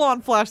 full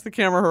on flashed the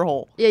camera her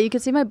hole. Yeah, you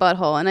could see my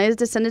butthole, and I had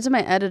to send it to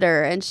my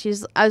editor, and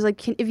I was like,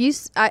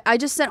 I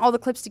just sent all the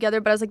clips together,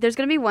 but I was like, there's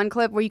gonna be one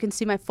clip where you can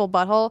see my full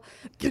butthole.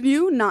 Can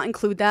you not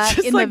include that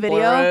Just in like the video?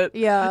 blur it.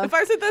 Yeah. If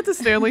I said that to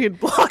Stanley, he'd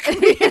block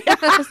me.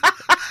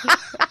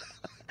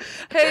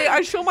 Hey,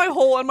 I show my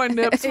hole on my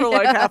nips for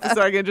like half a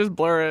second, just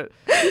blur it.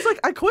 He's like,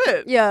 I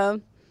quit. Yeah.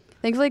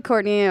 Thankfully,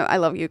 Courtney, I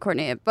love you,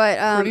 Courtney. But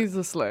Courtney's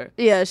the slay.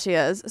 Yeah, she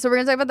is. So we're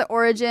gonna talk about the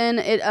origin.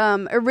 It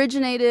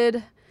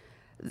originated.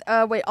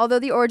 Although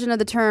the origin of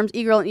the terms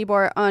e-girl and e-boy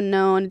are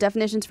unknown,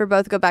 definitions for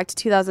both go back to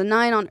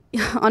 2009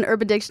 on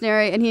Urban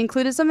Dictionary, and he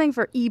included something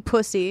for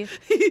e-pussy.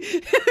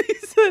 He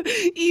said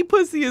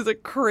e-pussy is a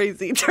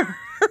crazy term.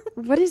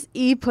 What is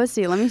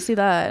e-pussy? Let me see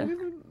that.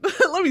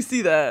 Let me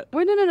see that.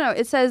 Wait, no.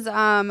 It says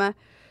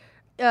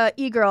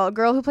e-girl, a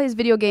girl who plays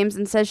video games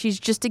and says she's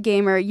just a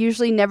gamer.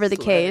 Usually never the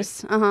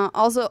case.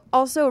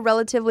 Also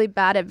relatively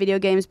bad at video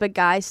games, but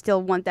guys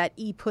still want that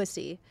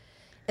e-pussy.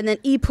 And then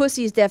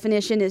e-pussy's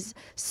definition is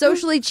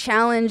socially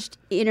challenged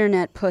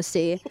internet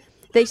pussy.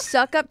 They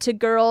suck up to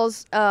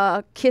girls,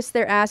 kiss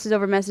their asses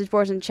over message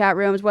boards and chat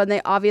rooms when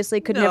they obviously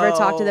could never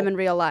talk to them in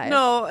real life.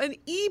 No, an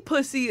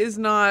e-pussy is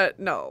not,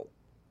 no.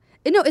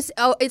 No,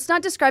 it's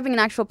not describing an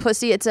actual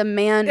pussy. It's a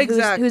man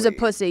who's a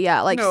pussy.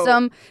 Yeah, like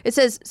it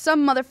says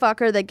some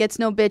motherfucker that gets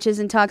no bitches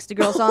and talks to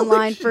girls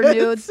online for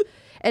nudes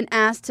and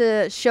asks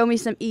to show me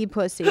some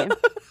e-pussy.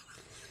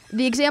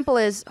 The example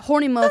is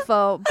horny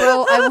mofo,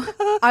 bro.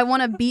 I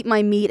want to beat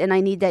my meat and I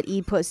need that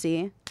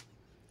e-pussy.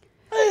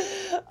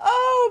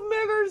 Oh,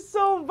 men are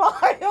so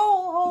vile.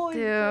 Holy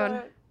dude.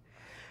 shit.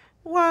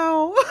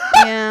 Wow.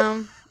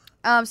 Yeah.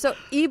 So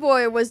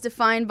e-boy was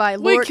defined by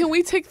Lord. Wait, can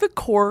we take the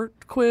core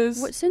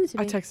quiz? What, send it to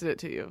me. I texted it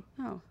to you.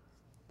 Oh.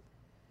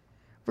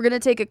 We're gonna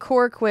take a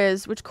core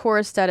quiz. Which core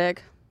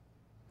aesthetic?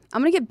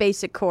 I'm gonna get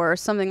basic core or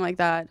something like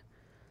that.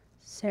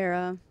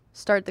 Sarah,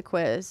 start the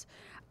quiz.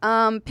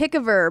 Pick a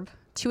verb.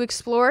 To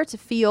explore, to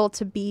feel,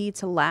 to be,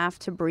 to laugh,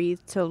 to breathe,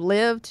 to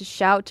live, to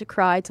shout, to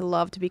cry, to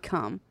love, to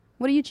become.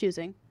 What are you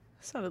choosing?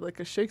 Sounded like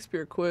a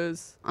Shakespeare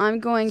quiz. I'm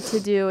going to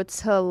do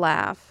to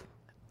laugh.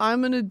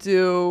 I'm going to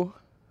do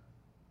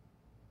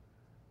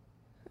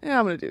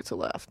to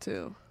laugh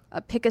too.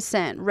 Pick a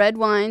scent. Red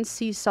wine,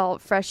 sea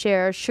salt, fresh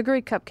air,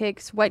 sugary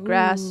cupcakes, white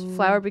grass,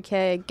 flower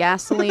bouquet,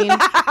 gasoline,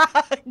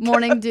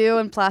 morning dew,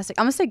 and plastic.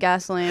 I'm going to say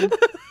gasoline.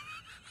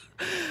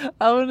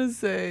 I'm going to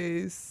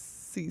say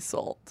sea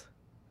salt.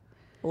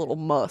 A little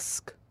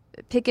musk.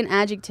 Pick an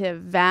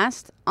adjective.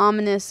 Vast,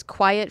 ominous,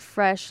 quiet,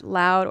 fresh,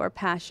 loud, or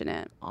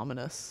passionate.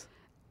 Ominous.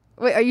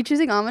 Wait, are you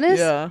choosing ominous?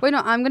 Yeah. Wait,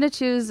 no, I'm going to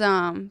choose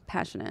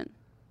passionate.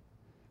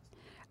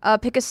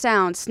 Pick a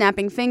sound.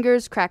 Snapping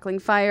fingers, crackling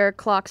fire,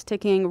 clocks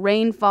ticking,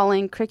 rain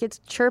falling,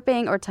 crickets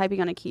chirping, or typing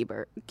on a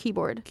keyboard.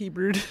 Keyboard.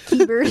 You're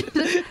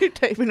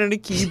typing on a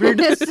keyboard.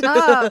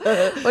 Stop.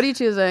 What are you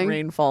choosing?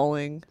 Rain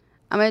falling.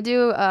 I'm going to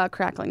do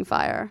crackling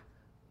fire.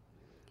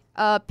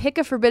 Pick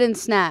a forbidden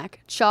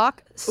snack.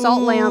 Chalk,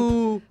 salt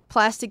lamp,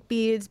 plastic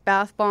beads,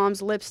 bath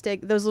bombs,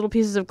 lipstick, those little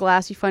pieces of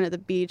glass you find at the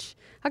beach.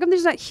 How come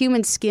there's not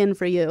human skin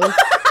for you?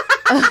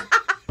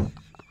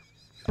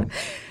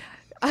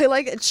 I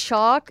like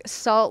chalk,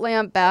 salt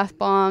lamp, bath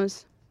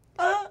bombs.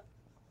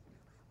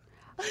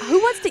 Who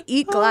wants to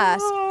eat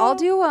glass? I'll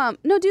do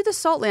do the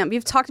salt lamp.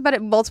 You've talked about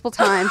it multiple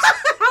times.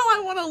 How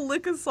I want to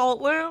lick a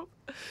salt lamp.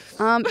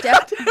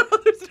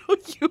 There's no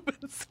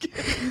human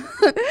skin.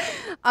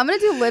 I'm gonna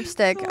do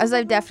lipstick, as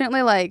I've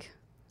definitely like.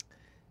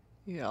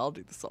 Yeah, I'll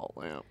do the salt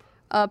lamp.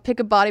 Pick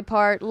a body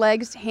part: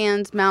 legs,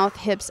 hands, mouth,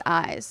 hips,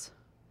 eyes.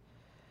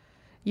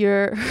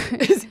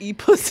 Is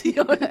e-pussy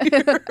on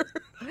here?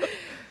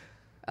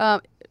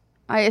 I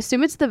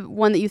assume it's the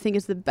one that you think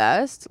is the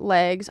best.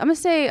 Legs. I'm gonna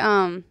say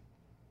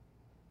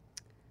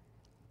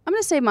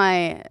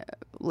my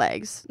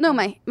legs. No,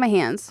 my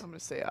hands. I'm gonna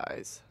say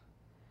eyes.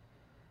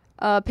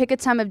 Pick a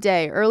time of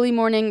day. Early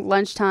morning,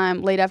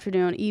 lunchtime, late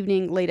afternoon,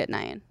 evening, late at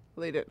night.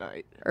 Late at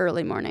night.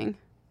 Early morning.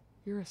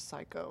 You're a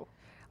psycho.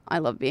 I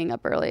love being up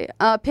early.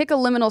 Pick a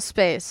liminal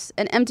space.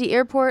 An empty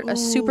airport, a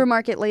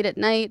supermarket late at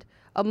night,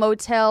 a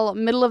motel,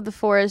 middle of the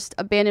forest,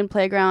 abandoned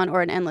playground,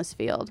 or an endless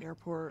field.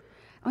 Airport.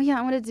 Oh, yeah,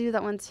 I'm going to do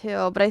that one,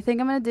 too. But I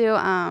think I'm going to do...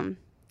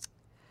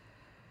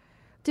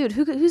 Dude,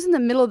 who's in the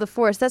middle of the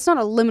forest? That's not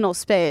a liminal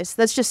space.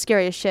 That's just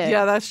scary as shit.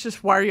 Yeah, that's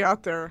just why are you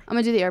out there? I'm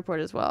going to do the airport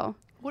as well.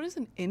 What is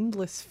an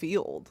endless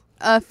field?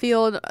 A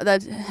field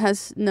that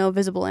has no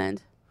visible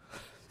end.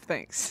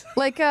 Thanks.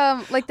 Like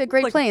the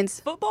Great Plains.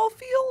 Football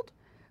field?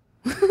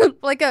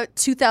 Like a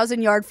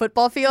 2,000-yard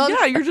football field.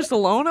 Yeah, you're just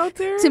alone out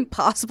there? It's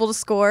impossible to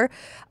score.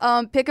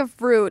 Pick a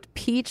fruit: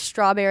 peach,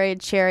 strawberry,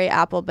 cherry,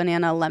 apple,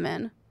 banana,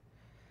 lemon.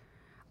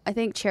 I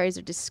think cherries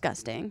are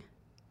disgusting.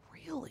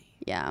 Really?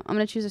 Yeah, I'm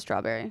going to choose a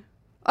strawberry.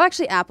 Oh,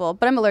 actually apple,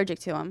 but I'm allergic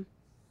to them.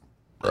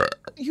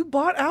 You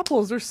bought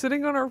apples. They're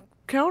sitting on our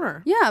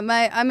counter. Yeah,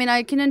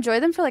 I can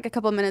enjoy them for like a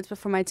couple minutes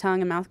before my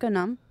tongue and mouth go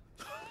numb.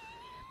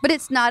 But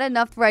it's not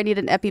enough where I need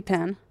an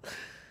EpiPen.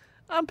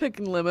 I'm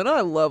picking lemon. I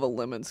love a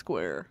lemon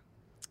square.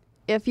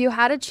 If you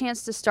had a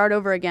chance to start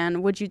over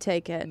again, would you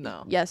take it?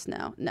 No. Yes,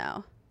 no.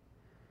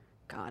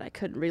 God, I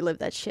couldn't relive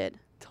that shit.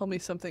 Tell me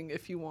something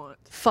if you want.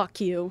 Fuck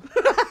you.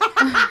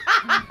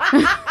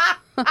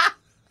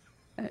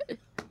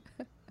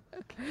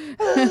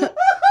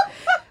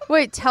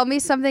 Wait, tell me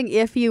something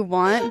if you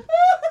want.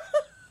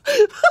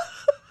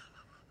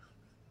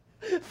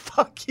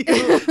 Fuck you.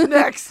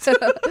 Next. I'm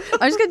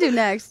just going to do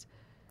next.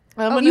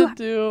 I'm going to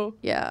do...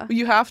 Yeah.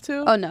 You have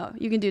to? Oh, no.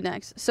 You can do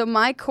next. So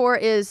my core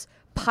is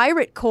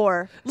pirate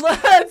core.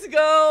 Let's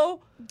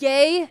go.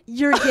 Gay?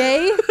 You're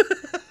gay?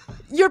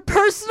 Your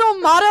personal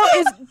motto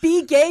is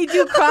be gay,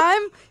 do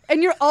crime?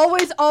 And you're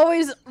always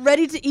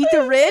ready to eat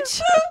the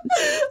rich?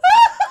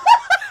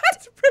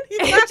 That's pretty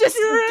accurate. Just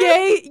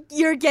gay.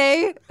 You're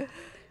gay.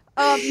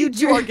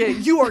 You are gay.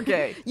 You are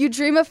gay. You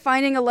dream of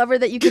finding a lover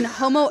that you can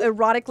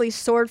homoerotically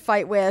sword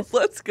fight with.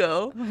 Let's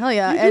go. Hell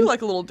yeah. You do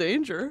like a little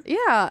danger.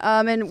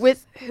 Yeah. And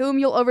with whom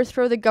you'll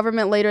overthrow the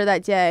government later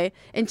that day.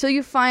 Until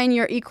you find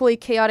your equally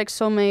chaotic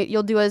soulmate,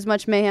 you'll do as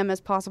much mayhem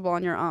as possible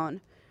on your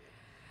own.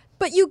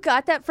 But you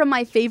got that from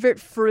my favorite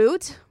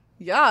fruit?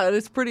 Yeah,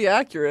 it's pretty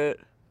accurate.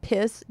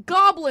 Piss.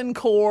 Goblin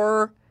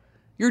core.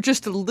 You're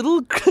just a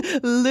little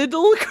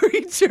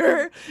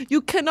creature.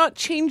 You cannot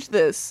change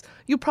this.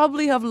 You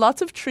probably have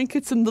lots of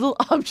trinkets and little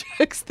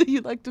objects that you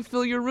like to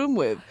fill your room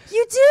with.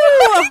 You do!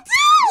 I do!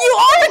 You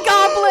are the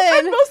goblin!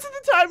 And most of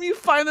the time you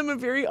find them in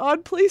very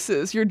odd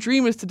places. Your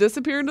dream is to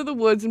disappear into the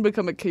woods and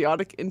become a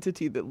chaotic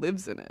entity that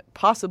lives in it.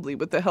 Possibly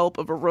with the help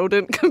of a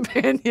rodent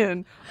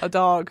companion, a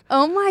dog.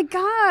 Oh my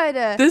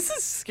god. This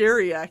is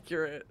scary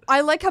accurate.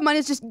 I like how mine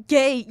is just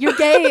gay. You're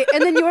gay.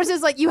 And then yours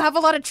is like, you have a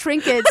lot of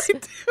trinkets. I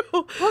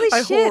do. Holy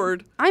I shit.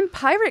 hoard. I'm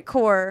pirate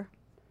core.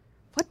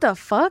 What the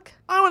fuck?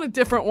 I want a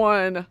different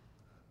one.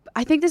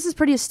 I think this is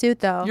pretty astute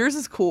though. Yours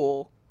is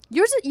cool.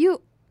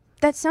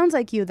 That sounds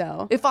like you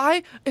though. If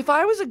I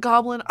was a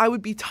goblin, I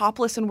would be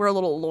topless and wear a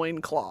little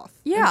loincloth.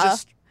 Yeah. And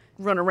just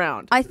run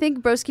around. I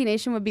think Broski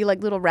Nation would be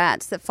like little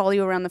rats that follow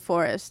you around the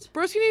forest.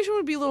 Broski Nation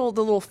would be the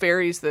little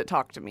fairies that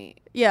talk to me.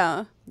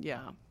 Yeah.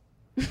 Yeah.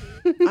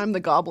 I'm the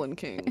Goblin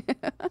King.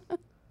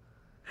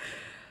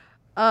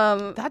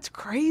 That's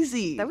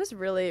crazy. That was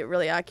really,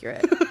 really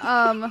accurate.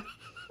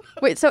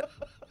 Wait, so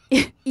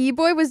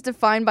E-Boy was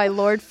defined by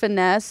Lord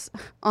Finesse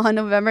on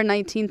November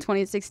 19,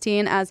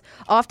 2016 as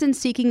often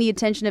seeking the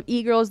attention of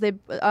e-girls. They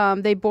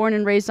born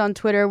and raised on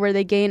Twitter where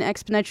they gain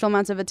exponential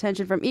amounts of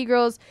attention from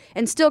e-girls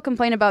and still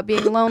complain about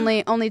being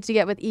lonely only to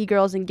get with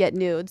e-girls and get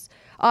nudes.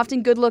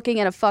 Often good looking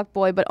and a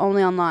fuckboy, but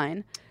only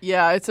online.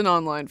 Yeah, it's an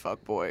online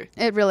fuckboy.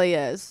 It really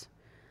is.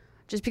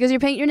 Just because you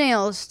paint your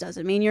nails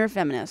doesn't mean you're a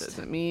feminist.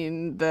 Doesn't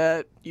mean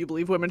that you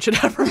believe women should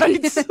have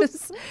rights.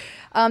 Yes.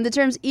 The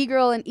terms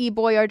e-girl and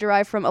e-boy are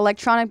derived from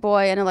electronic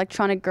boy and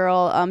electronic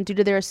girl due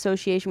to their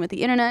association with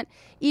the internet.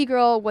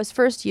 E-girl was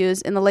first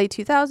used in the late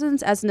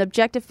 2000s as an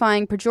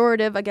objectifying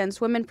pejorative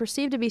against women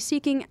perceived to be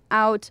seeking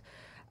out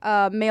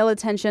male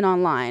attention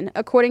online.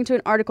 According to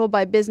an article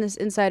by Business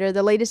Insider,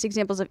 the latest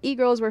examples of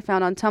e-girls were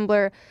found on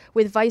Tumblr,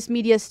 with Vice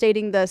Media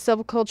stating the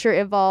subculture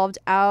evolved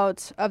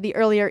out of the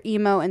earlier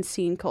emo and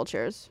scene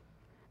cultures.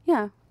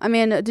 Yeah. I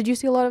mean, did you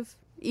see a lot of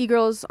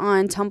e-girls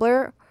on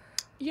Tumblr?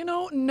 You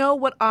know, no,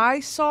 what I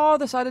saw,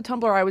 the side of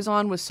Tumblr I was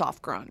on was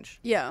soft grunge.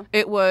 Yeah.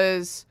 It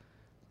was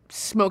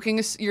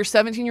you're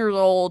 17 years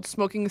old,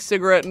 smoking a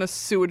cigarette in a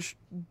sewage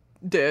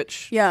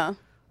ditch. Yeah.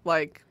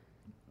 Like,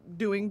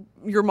 doing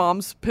your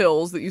mom's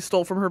pills that you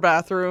stole from her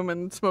bathroom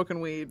and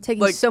smoking weed.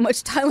 Taking like, so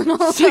much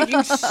Tylenol.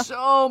 Taking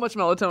so much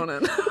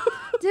melatonin.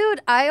 Dude,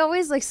 I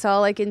always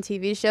saw in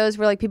TV shows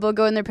where people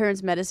go in their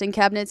parents' medicine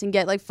cabinets and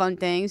get fun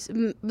things.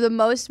 The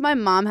most my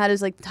mom had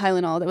is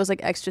Tylenol that was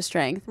extra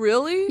strength.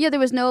 Really? Yeah, there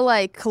was no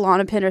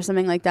Klonopin or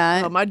something like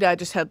that. Oh, my dad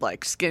just had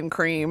skin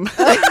cream.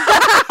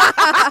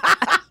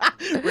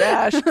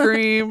 Rash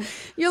cream.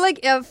 You're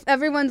if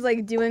everyone's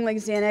doing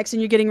Xanax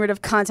and you're getting rid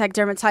of contact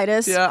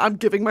dermatitis. Yeah, I'm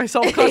giving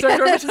myself contact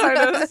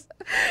dermatitis.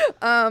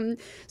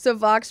 So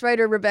Vox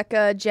writer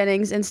Rebecca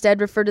Jennings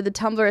instead referred to the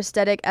Tumblr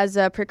aesthetic as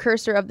a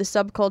precursor of the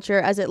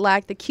subculture, as it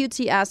lacked the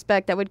cutesy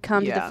aspect that would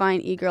come to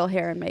define e-girl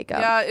hair and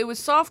makeup. Yeah, it was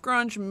soft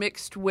grunge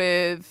mixed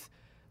with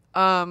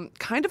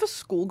kind of a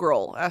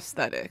schoolgirl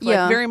aesthetic.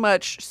 Yeah. Very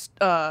much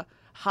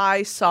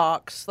high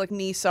socks,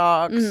 knee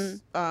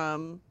socks,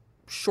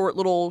 short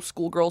little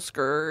schoolgirl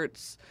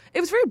skirts. It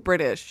was very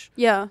British.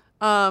 Yeah.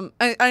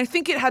 I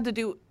think it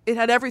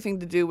had everything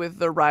to do with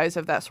the rise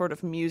of that sort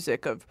of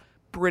music of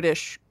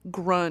British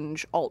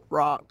grunge alt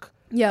rock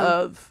Yeah.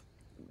 of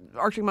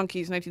Arctic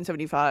Monkeys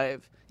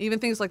 1975, even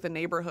things like The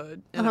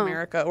Neighborhood in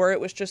America, where it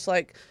was just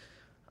like,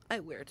 I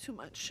wear too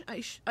much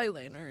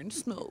eyeliner and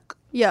smoke.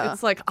 Yeah.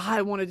 It's like,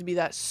 I wanted to be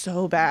that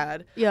so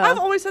bad. Yeah. I've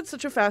always had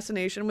such a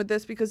fascination with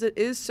this because it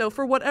is so,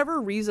 for whatever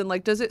reason,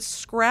 like, does it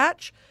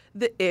scratch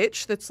the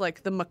itch that's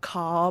like the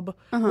macabre?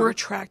 We're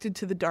attracted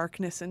to the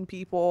darkness in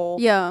people.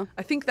 Yeah.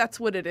 I think that's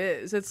what it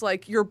is. It's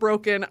like, you're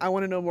broken. I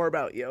want to know more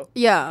about you.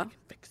 Yeah.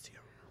 Fix you.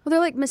 Well, they're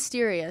like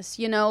mysterious,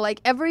 you know, like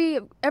every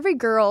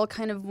girl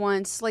kind of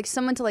wants like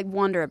someone to like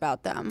wonder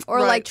about them or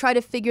Right. like try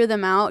to figure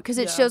them out because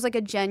it Yeah. shows like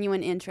a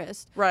genuine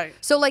interest. Right.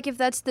 So like if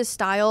that's the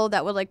style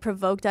that would like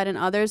provoke that in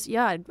others,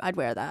 yeah, I'd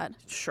wear that.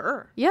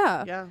 Sure.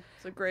 Yeah. Yeah.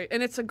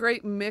 It's a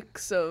great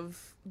mix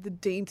of the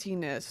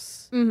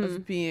daintiness Mm-hmm.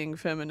 of being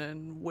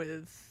feminine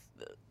with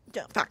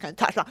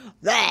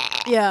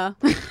Yeah.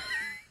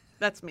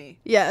 that's me.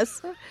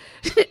 Yes.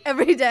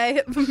 Every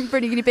day from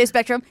Brittany Guinea Pay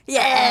Spectrum.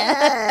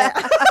 Yeah.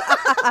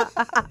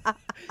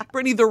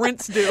 Brittany the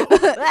rinse do.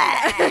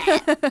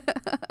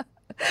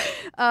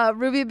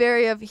 Ruby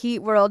Berry of Heat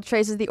World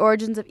traces the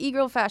origins of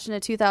e-girl fashion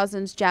to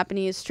 2000s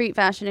Japanese street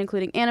fashion,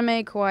 including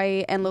anime,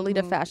 kawaii, and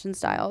Lolita fashion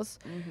styles.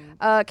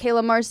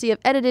 Kayla Marcy of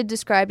Edited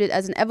described it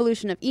as an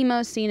evolution of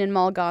emo seen in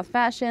mall goth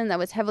fashion that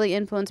was heavily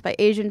influenced by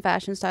Asian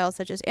fashion styles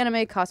such as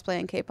anime, cosplay,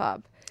 and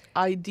K-pop.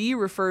 ID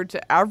referred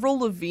to Avril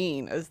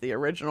Lavigne as the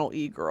original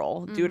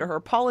e-girl due to her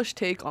polished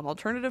take on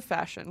alternative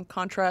fashion,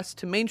 contrast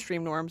to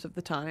mainstream norms of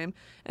the time,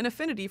 and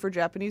affinity for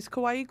Japanese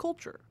kawaii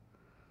culture.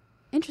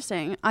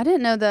 Interesting. I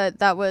didn't know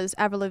that was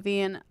Avril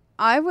Lavigne.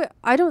 I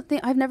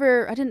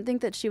didn't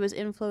think that she was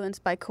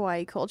influenced by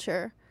kawaii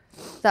culture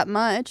that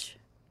much.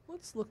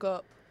 Let's look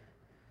up.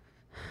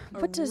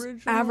 What does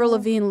Original- Avril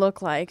Lavigne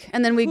look like?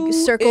 And then we Who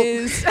circle.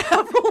 is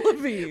Avril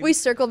Lavigne? We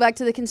circle back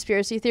to the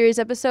conspiracy theories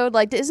episode.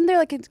 Like, isn't there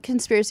like a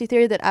conspiracy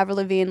theory that Avril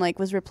Lavigne like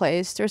was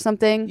replaced or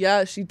something?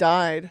 Yeah, she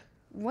died.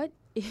 What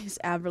is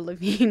Avril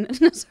Lavigne?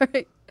 No,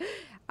 sorry,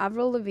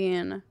 Avril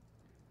Lavigne.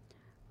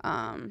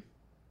 Yeah,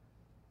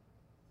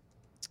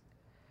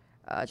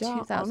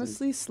 2000.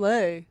 honestly,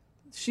 slay.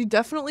 She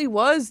definitely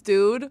was,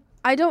 dude.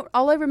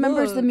 All I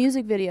remember is the Look.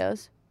 music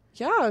videos.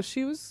 Yeah,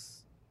 she was.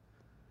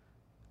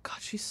 God,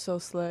 she's so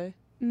slay.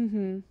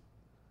 Mm-hmm.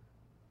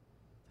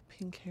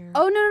 Pink hair.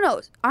 Oh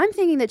no! I'm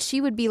thinking that she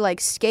would be like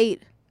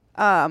skate,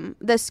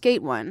 the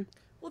skate one.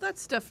 Well,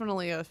 that's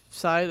definitely a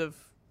side of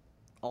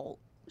alt.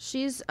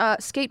 She's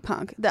skate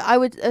punk. That I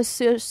would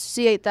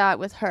associate that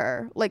with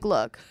her. Like,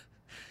 look.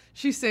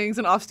 She sings,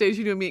 and off stage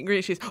you do a meet and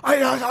greet. She's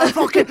I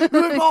fucking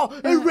rip all.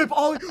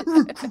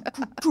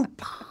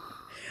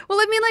 Well,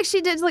 I mean, like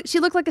she did. Like she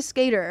looked like a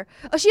skater.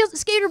 Oh, she was a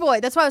skater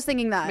boy. That's why I was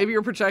thinking that. Maybe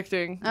you're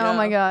projecting. Oh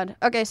my god.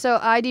 Okay, so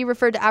ID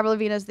referred to Avril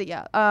Lavigne as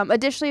the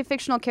additionally,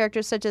 fictional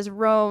characters such as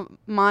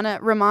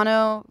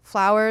Romano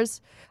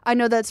Flowers. I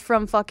know that's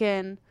from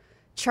fucking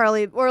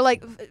Charlie or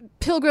like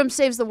Pilgrim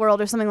Saves the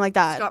World or something like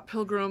that. Scott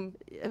Pilgrim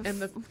and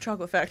the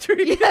Chocolate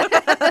Factory.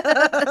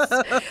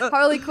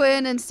 Harley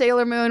Quinn and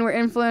Sailor Moon were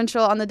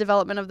influential on the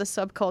development of the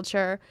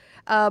subculture.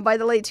 By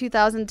the late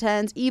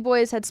 2010s,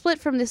 e-boys had split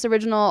from this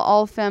original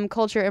all-femme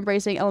culture,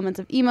 embracing elements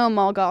of emo,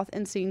 mall goth,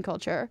 and scene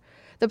culture.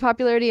 The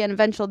popularity and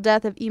eventual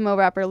death of emo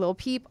rapper Lil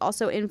Peep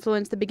also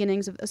influenced the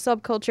beginnings of the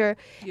subculture.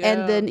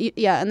 Yeah.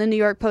 And the New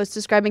York Post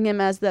describing him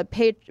as the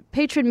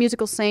patron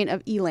musical saint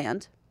of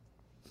Eland.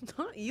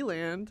 Not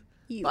Eland.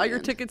 Buy your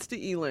tickets to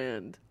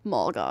Eland.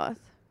 Mall goth.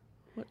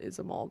 What is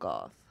a mall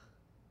goth?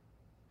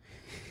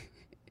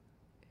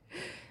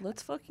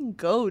 Let's fucking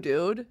go,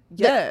 dude.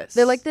 Yes.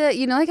 They're like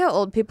like how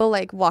old people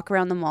like walk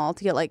around the mall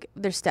to get like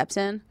their steps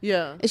in?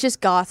 Yeah. It's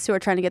just goths who are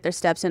trying to get their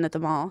steps in at the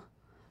mall.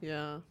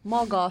 Yeah.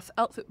 Mall goth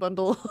outfit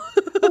bundle.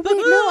 Oh, wait,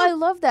 no, I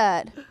love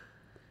that.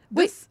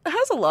 This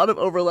has a lot of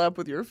overlap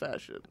with your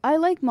fashion. I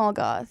like mall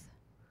goth.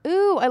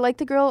 Ooh, I like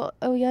the girl.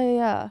 Oh,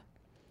 yeah.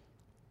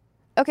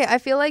 Okay, I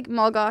feel like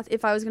mall goth,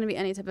 if I was going to be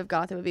any type of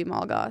goth, it would be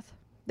mall goth.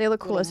 They look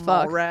cool as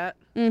Mall fuck. rat.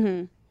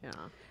 Mm-hmm.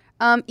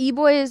 Yeah.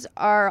 E-boys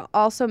are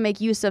also make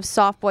use of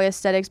soft boy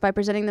aesthetics by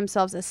presenting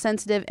themselves as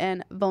sensitive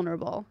and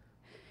vulnerable.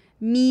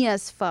 Me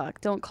as fuck.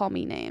 Don't call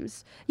me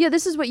names. Yeah,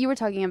 this is what you were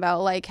talking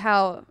about, like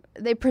how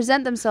they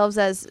present themselves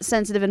as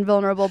sensitive and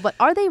vulnerable, but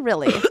are they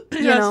really?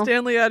 You know?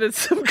 Stanley added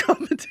some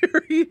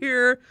commentary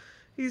here.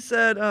 He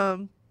said,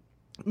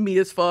 me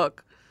as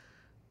fuck.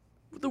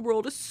 The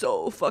world is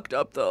so fucked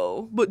up,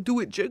 though. But do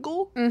it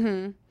jiggle?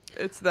 Mm-hmm.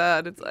 It's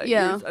that. It's like,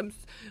 Yeah.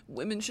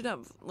 Women should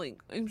have,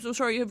 like, I'm so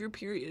sorry you have your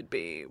period,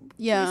 babe.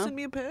 Yeah. Can you send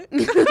me a pic?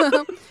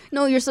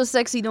 No, you're so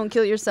sexy, don't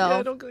kill yourself.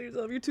 Yeah, don't kill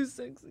yourself. You're too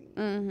sexy.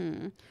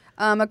 Mm-hmm.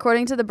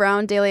 According to the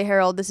Brown Daily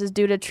Herald, this is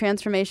due to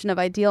transformation of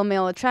ideal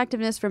male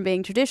attractiveness from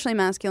being traditionally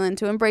masculine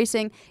to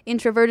embracing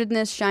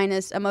introvertedness,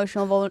 shyness,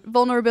 emotional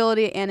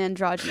vulnerability, and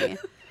androgyny.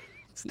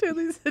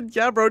 Stanley said,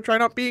 yeah, bro, try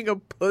not being a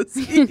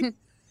pussy.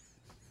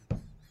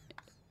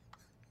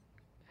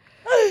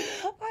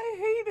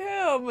 I hate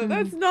him.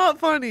 That's not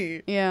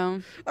funny. Yeah.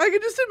 I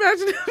can just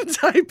imagine him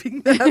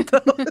typing that,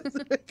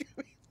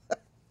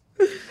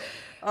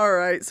 though. All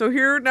right. So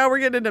now we're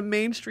getting into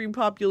mainstream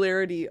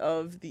popularity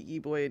of the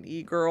e-boy and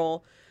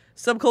e-girl.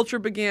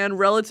 Subculture began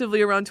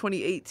relatively around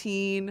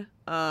 2018,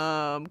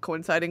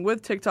 coinciding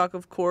with TikTok,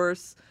 of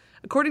course.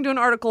 According to an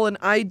article in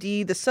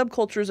ID, the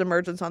subculture's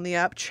emergence on the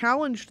app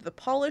challenged the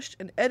polished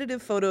and edited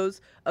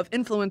photos of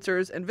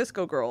influencers and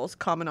visco girls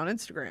common on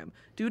Instagram,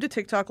 due to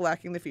TikTok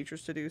lacking the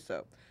features to do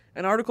so.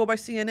 An article by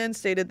CNN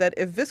stated that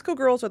if visco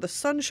girls are the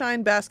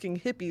sunshine-basking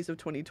hippies of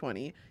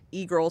 2020,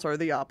 e-girls are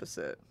the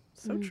opposite.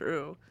 So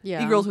true.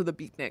 Yeah. E-girls are the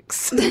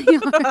beatniks. Wait,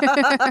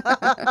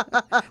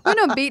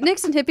 no,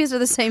 beatniks and hippies are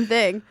the same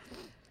thing.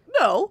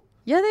 No.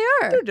 Yeah, they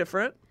are. They're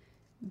different.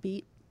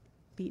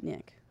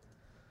 Beatnik.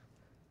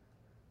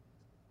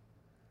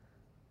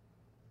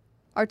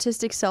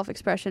 Artistic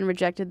self-expression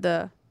rejected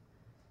the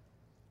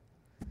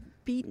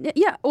beatnik.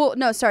 Yeah, well,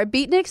 no, sorry.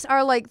 Beatniks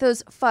are like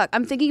those. Fuck,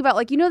 I'm thinking about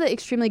like, you know, the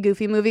Extremely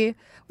Goofy movie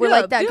where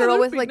like that girl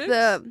with like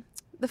the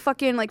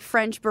fucking like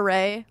French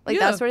beret, like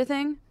that sort of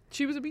thing.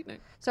 She was a beatnik.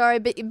 Sorry,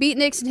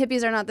 beatniks and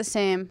hippies are not the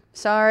same.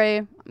 Sorry.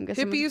 I'm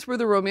guessing Hippies were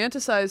the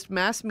romanticized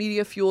mass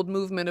media fueled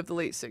movement of the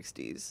late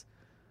 60s.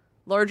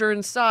 Larger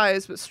in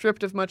size, but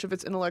stripped of much of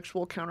its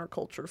intellectual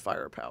counterculture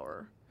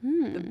firepower.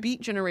 The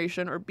Beat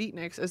Generation, or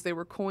Beatniks as they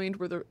were coined,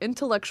 were the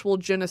intellectual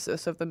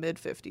genesis of the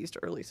mid-50s to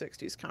early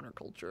 60s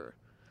counterculture.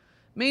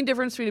 Main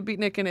difference between a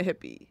beatnik and a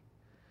hippie.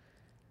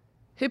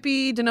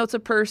 Hippie denotes a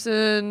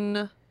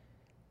person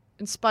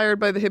inspired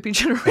by the hippie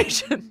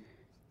generation.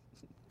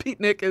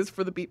 Beatnik is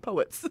for the beat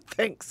poets.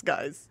 Thanks,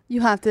 guys.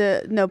 you have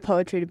to know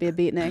poetry to be a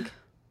beatnik.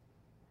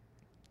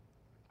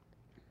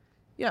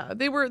 Yeah,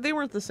 they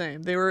weren't the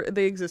same.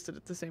 They existed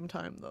at the same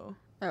time, though.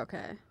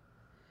 Okay.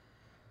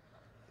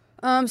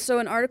 So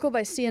an article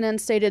by CNN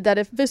stated that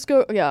if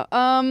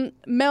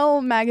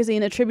Mel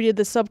magazine attributed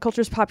the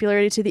subculture's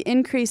popularity to the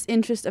increased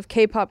interest of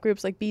K-pop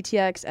groups like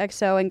BTS,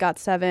 EXO, and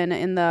GOT7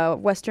 in the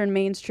Western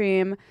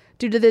mainstream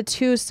due to the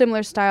two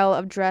similar style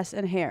of dress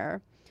and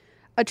hair.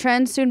 A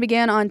trend soon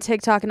began on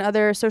TikTok and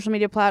other social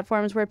media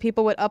platforms where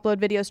people would upload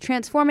videos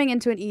transforming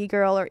into an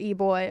e-girl or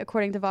e-boy.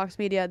 According to Vox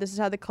Media, this is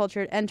how the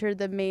culture entered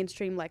the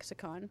mainstream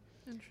lexicon.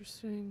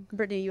 Interesting.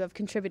 Brittany, you have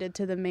contributed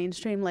to the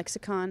mainstream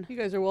lexicon. You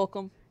guys are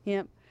welcome.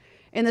 Yep.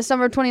 In the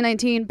summer of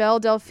 2019, Belle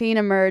Delphine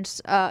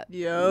emerged.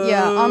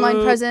 Online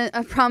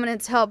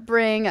prominence helped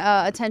bring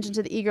attention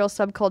to the e-girl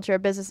subculture.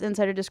 Business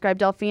Insider described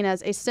Delphine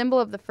as a symbol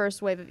of the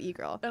first wave of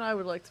e-girl. And I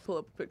would like to pull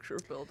up a picture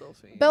of Belle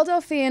Delphine. Belle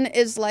Delphine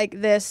is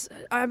like this,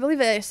 I believe,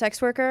 a sex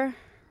worker,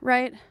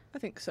 right? I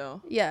think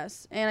so.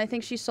 Yes, and I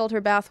think she sold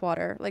her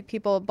bathwater. Like,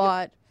 people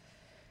bought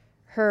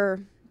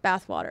her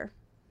bathwater.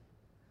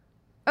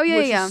 Oh, yeah,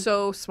 Which yeah. is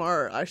so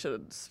smart. I should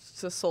have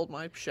just sold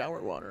my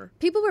shower water.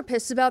 People were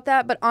pissed about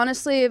that, but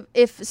honestly,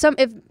 if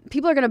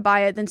people are gonna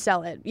buy it, then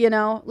sell it. You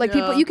know, like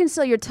people, you can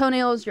sell your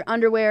toenails, your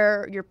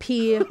underwear, your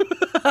pee.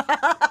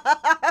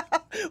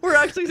 We're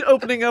actually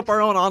opening up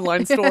our own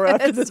online store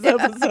after this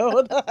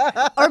episode.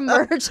 Our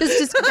merch is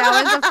just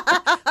gallons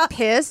of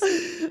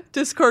piss,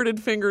 discarded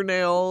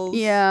fingernails.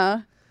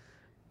 Yeah.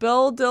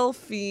 Belle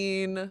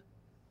Delphine.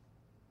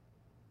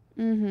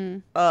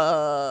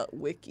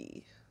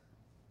 Wiki.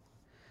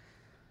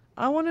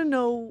 I want to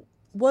know,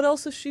 what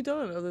else has she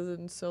done other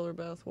than sell her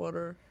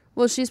bathwater?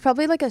 Well, she's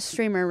probably like a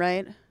streamer,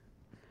 right?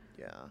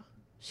 Yeah.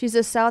 She's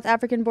a South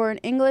African-born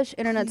English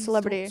internet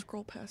celebrity. Don't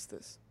scroll past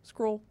this.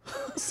 Scroll.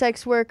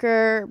 Sex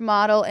worker,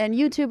 model, and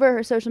YouTuber.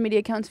 Her social media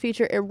accounts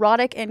feature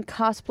erotic and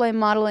cosplay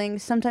modeling,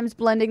 sometimes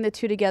blending the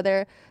two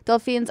together.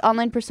 Delphine's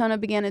online persona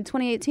began in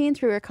 2018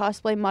 through her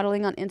cosplay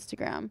modeling on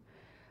Instagram.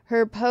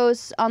 Her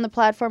posts on the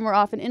platform were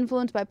often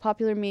influenced by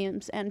popular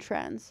memes and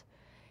trends.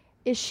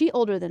 Is she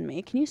older than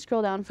me? Can you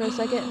scroll down for a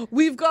second?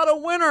 We've got a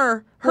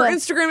winner. Her What?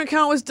 Instagram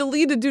account was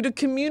deleted due to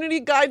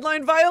community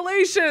guideline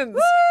violations.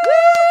 Woo!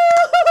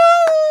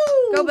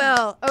 Go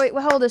Belle. Oh wait,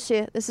 how old is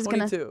she? This is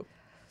 22.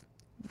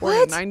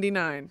 What?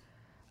 99.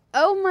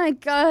 Oh my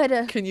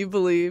god. Can you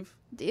believe?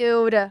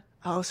 Dude.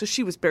 Oh, so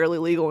she was barely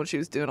legal when she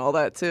was doing all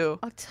that too.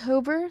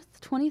 October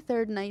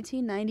 23rd,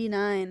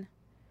 1999.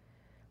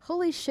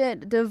 Holy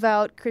shit.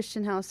 Devout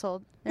Christian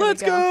household. There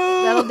Let's we go.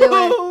 go. That'll do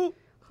it.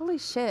 Holy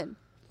shit.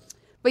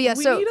 But yeah,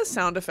 we need a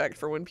sound effect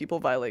for when people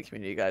violate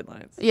community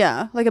guidelines.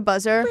 Yeah, like a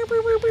buzzer.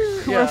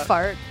 Or a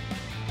fart.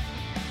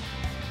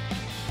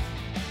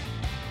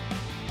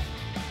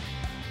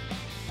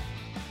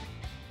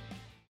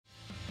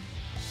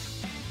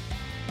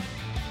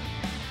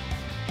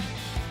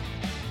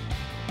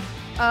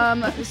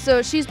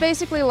 So she's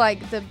basically like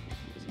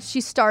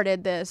she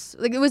started this.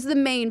 Like, it was the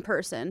main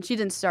person. She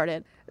didn't start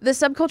it. The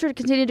subculture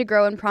continued to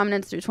grow in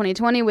prominence through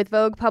 2020, with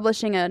Vogue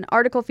publishing an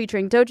article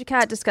featuring Doja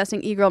Cat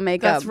discussing e-girl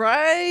makeup. That's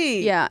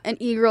right. Yeah,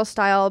 and e-girl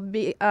style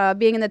being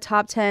in the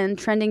top 10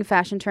 trending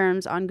fashion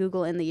terms on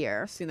Google in the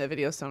year. I've seen that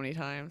video so many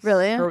times.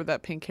 Really? Her with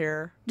that pink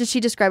hair. Did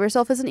she describe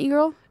herself as an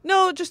e-girl?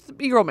 No, just the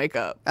e-girl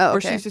makeup. Oh, okay. Where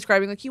she's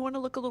describing, like, you want to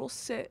look a little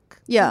sick.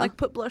 Yeah. And, like,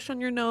 put blush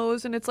on your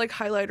nose, and it's, like,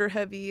 highlighter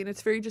heavy, and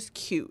it's very just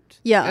cute.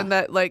 Yeah. And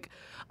that, like,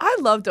 I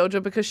love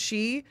Doja because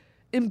she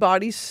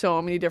embodies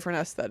so many different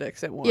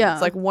aesthetics at once. Yeah.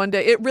 Like, one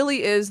day, it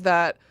really is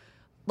that,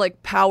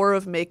 like power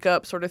of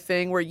makeup sort of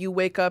thing where you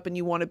wake up and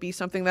you want to be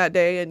something that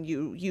day and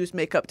you use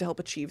makeup to help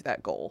achieve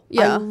that goal.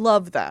 Yeah. I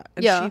love that.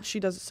 And Yeah. she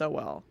does it so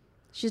well.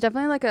 She's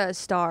definitely like a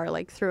star,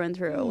 like through and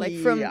through. Like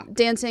from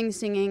dancing,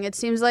 singing. It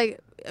seems like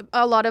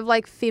a lot of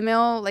like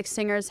female like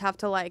singers have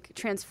to like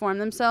transform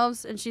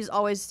themselves, and she's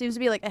always seems to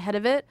be like ahead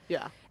of it.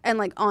 Yeah. And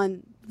like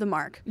on the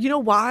mark. You know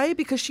why?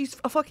 Because she's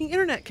a fucking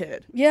internet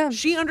kid. Yeah.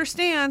 She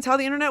understands how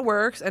the internet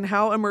works and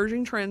how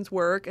emerging trends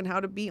work and how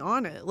to be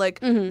on it. Like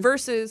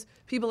versus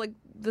people like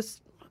this,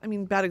 I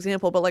mean, bad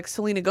example, but like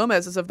Selena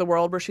Gomez is of the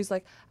world where she's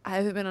like, I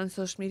haven't been on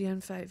social media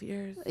in 5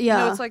 years. Yeah.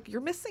 You know, it's like,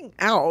 you're missing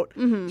out.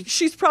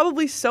 She's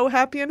probably so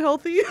happy and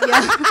healthy.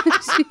 Yeah.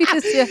 She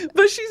is, yeah.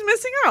 But she's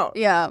missing out.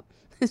 Yeah,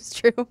 it's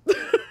true.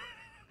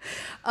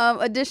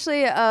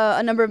 Additionally,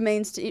 a number of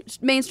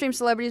mainstream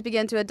celebrities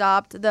began to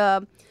adopt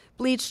the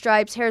bleach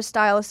stripes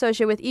hairstyle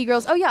associated with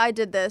e-girls. Oh yeah, I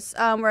did this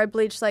where I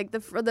bleached like the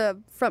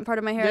front part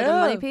of my hair, the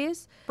money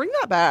piece. Bring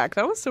that back.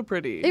 That was so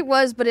pretty. It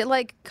was, but it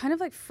like kind of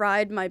like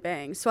fried my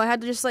bangs, so I had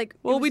to just like.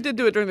 Well, we did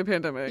do it during the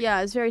pandemic. Yeah,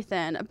 it was very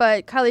thin.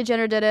 But Kylie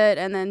Jenner did it,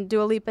 and then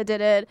Dua Lipa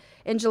did it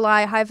in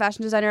July. High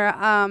fashion designer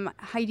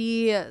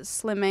Heidi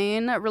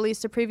Slimane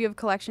released a preview of a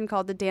collection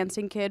called The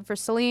Dancing Kid for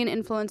Celine,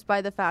 influenced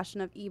by the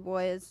fashion of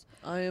e-boys.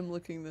 I am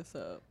looking this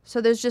up.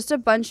 So there's just a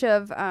bunch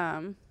of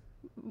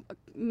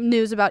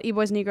news about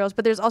e-boys and e-girls,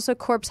 but there's also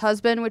Corpse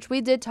Husband, which we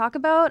did talk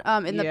about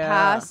in the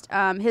past.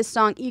 His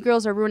song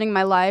E-Girls Are Ruining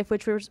My Life,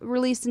 which was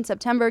released in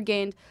September,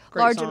 gained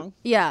Great song.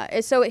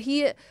 So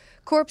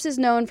Corpse is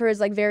known for his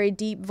like very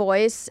deep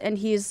voice, and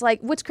he's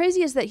like, what's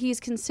crazy is that he's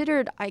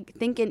considered, I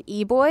think, an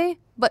e-boy,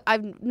 but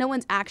no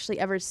one's actually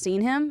ever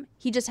seen him.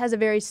 He just has a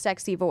very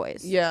sexy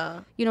voice.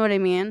 Yeah. You know what I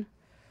mean?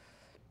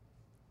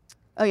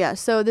 Oh yeah,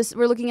 so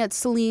we're looking at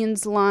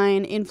Celine's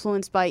line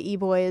influenced by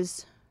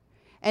e-boys.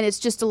 And it's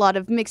just a lot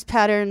of mixed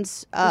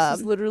patterns. This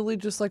is literally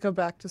just like a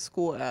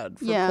back-to-school ad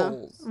for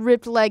Kohl's.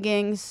 Ripped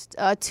leggings,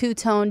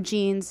 two-tone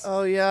jeans.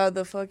 Oh, yeah,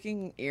 the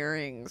fucking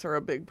earrings are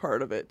a big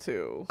part of it,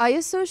 too. I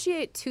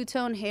associate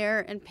two-tone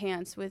hair and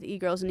pants with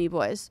e-girls and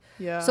e-boys.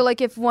 Yeah. So, like,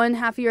 if one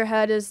half of your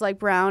head is, like,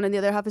 brown and the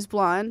other half is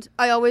blonde,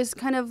 I always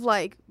kind of,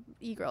 like,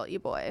 e-girl,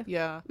 e-boy.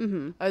 Yeah.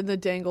 Mm-hmm. And the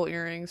dangle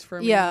earrings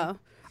for me. Yeah.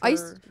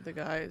 The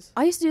guys.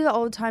 I used to do that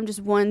all the time,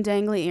 just one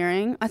dangly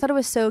earring. I thought it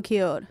was so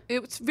cute.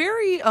 It's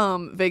very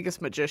Vegas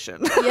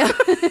magician. Yeah.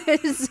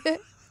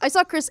 I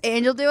saw Chris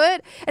Angel do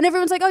it, and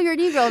everyone's like, oh, you're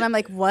an e-girl. And I'm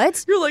like,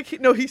 what? You're like,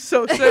 no, he's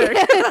so sick.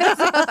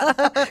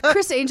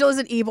 Chris Angel is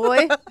an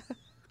e-boy.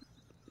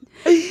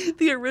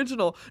 The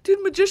original.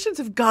 Dude, magicians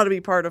have got to be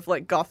part of,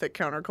 like, gothic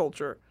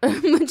counterculture.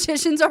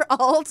 Magicians are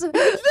alt. They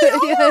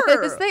are.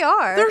 Yes, they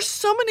are. They're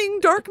summoning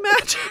dark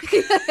magic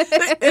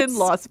in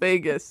Las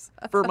Vegas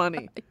for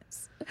money.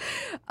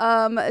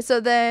 So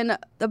then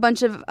a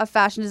bunch of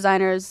fashion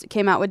designers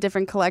came out with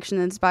different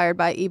collections inspired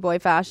by e-boy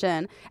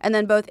fashion. And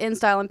then both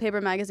InStyle and Paper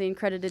Magazine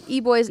credited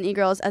e-boys and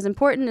e-girls as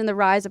important in the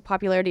rise of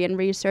popularity and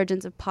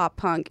resurgence of pop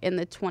punk in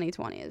the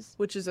 2020s.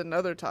 Which is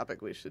another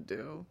topic we should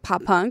do.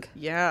 Pop punk?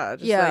 Yeah,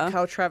 like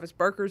how Travis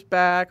Barker's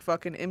back,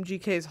 fucking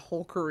MGK's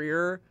whole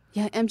career.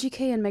 Yeah,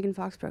 MGK and Megan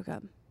Fox broke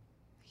up.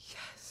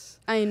 Yes.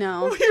 I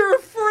know. We're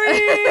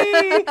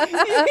free!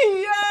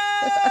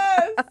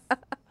 Yes!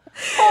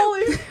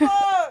 Holy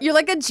fuck! You're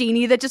like a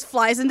genie that just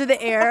flies into the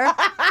air.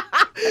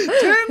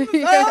 10,000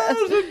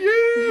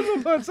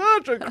 years of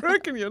such a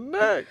crick in your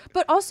neck.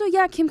 But also,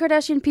 yeah, Kim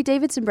Kardashian and Pete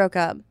Davidson broke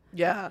up.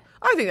 Yeah,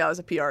 I think that was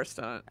a PR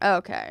stunt.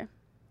 Okay.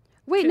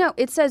 Wait, no,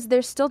 it says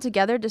they're still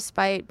together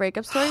despite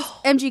breakup stories.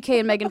 MGK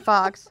and Megan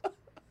Fox.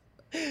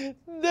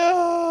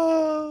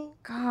 No.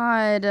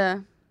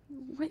 God.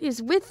 What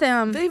is with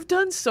them? They've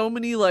done so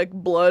many like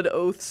blood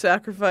oath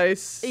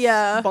sacrifice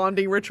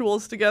bonding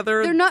rituals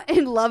together. They're not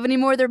in love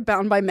anymore. They're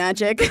bound by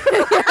magic.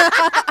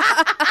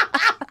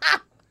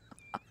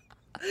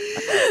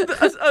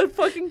 a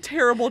fucking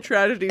terrible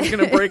tragedy is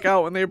going to break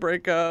out when they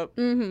break up.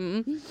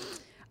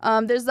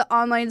 Mm-hmm. There's the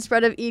online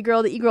spread of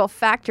e-girl. The e-girl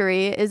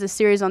factory is a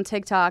series on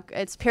TikTok.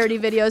 It's parody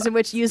videos in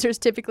which users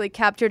typically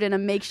captured in a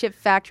makeshift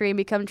factory and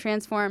become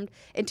transformed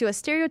into a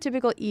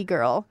stereotypical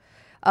e-girl.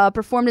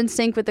 Performed in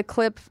sync with the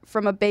clip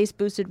from a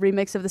bass-boosted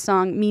remix of the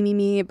song Me, Me,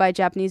 Me by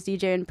Japanese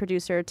DJ and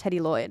producer Teddy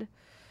Lloyd.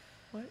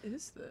 What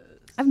is this?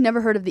 I've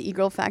never heard of the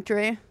e-girl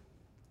factory.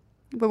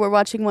 But we're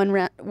watching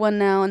one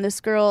now, and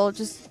this girl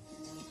just...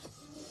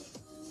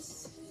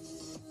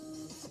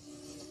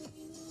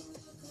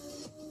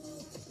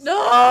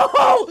 No!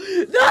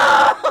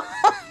 No!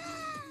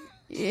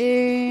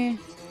 Yeah.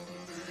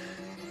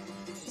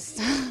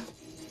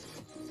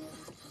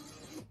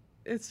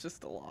 It's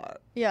just a lot.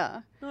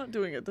 Yeah. Not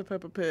doing it to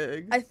Peppa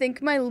Pig. I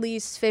think my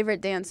least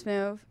favorite dance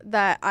move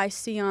that I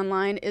see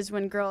online is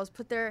when girls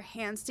put their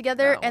hands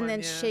together and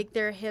then shake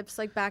their hips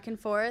like back and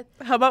forth.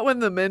 How about when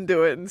the men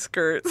do it in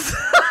skirts?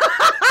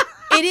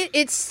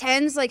 It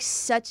sends like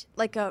such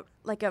like a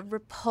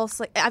repulse.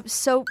 Like I'm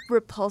so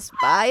repulsed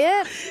by it.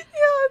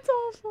 Yeah, it's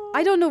awful.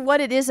 I don't know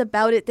what it is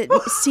about it that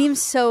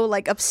seems so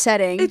like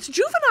upsetting. It's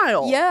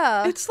juvenile.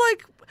 Yeah. It's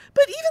like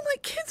But even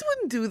like kids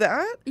wouldn't do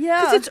that.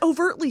 Yeah. Because it's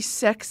overtly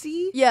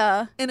sexy.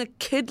 Yeah. In a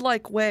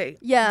kid-like way.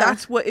 Yeah.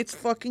 That's what it's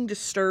fucking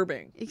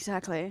disturbing.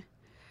 Exactly.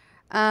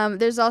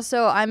 There's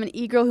also I'm an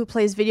e-girl who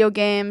plays video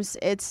games.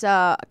 It's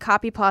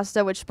copy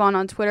pasta, which spawned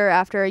on Twitter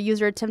after a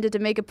user attempted to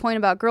make a point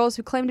about girls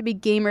who claim to be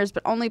gamers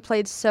but only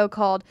played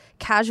so-called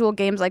casual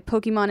games like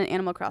Pokemon and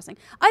Animal Crossing.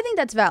 I think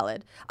that's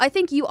valid. I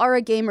think you are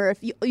a gamer if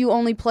you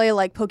only play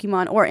like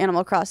Pokemon or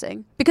Animal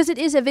Crossing because it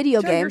is a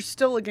video game. You're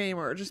still a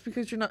gamer just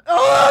because you're not.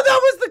 Oh, that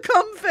was the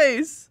cum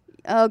face.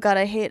 Oh God,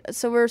 I hate.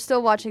 So we're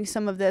still watching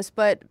some of this,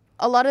 but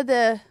a lot of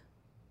the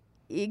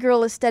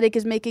e-girl aesthetic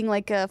is making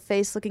like a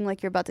face looking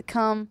like you're about to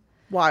come.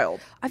 Wild.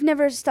 I've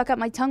never stuck out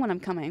my tongue when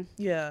I'm coming.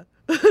 Yeah.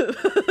 Your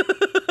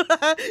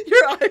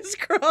eyes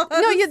cross.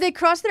 No, they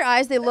cross their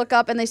eyes, they look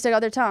up, and they stick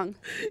out their tongue.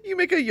 You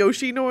make a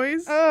Yoshi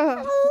noise.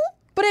 But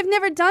I've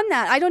never done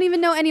that. I don't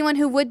even know anyone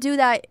who would do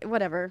that.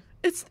 Whatever.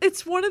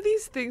 It's one of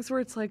these things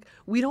where it's like,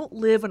 we don't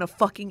live in a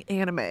fucking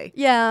anime.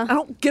 Yeah. I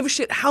don't give a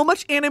shit how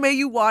much anime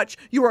you watch.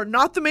 You are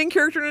not the main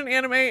character in an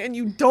anime, and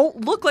you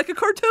don't look like a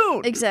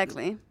cartoon.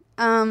 Exactly.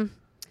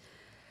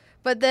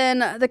 But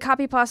then the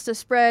copy pasta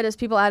spread as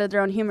people added their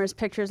own humorous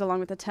pictures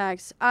along with the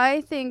text. I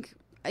think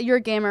you're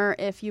a gamer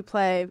if you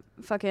play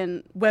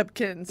fucking...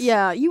 Webkins.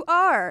 Yeah, you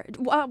are.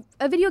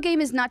 A video game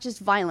is not just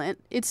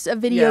violent. It's a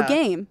video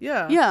game.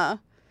 Yeah. Yeah.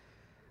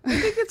 I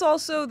think it's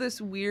also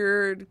this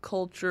weird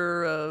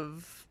culture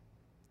of...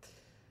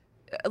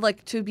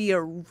 Like, to be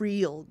a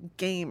real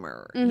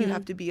gamer, you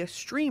have to be a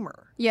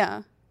streamer.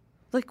 Yeah.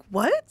 Like,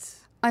 what?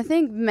 I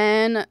think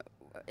men...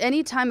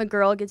 Anytime a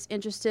girl gets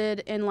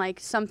interested in like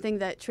something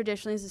that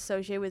traditionally is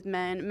associated with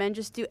men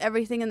just do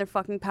everything in their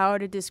fucking power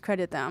to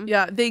discredit them.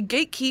 Yeah, they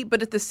gatekeep,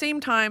 but at the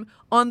same time,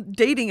 on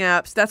dating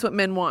apps, that's what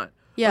men want.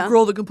 Yeah. A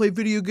girl that can play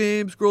video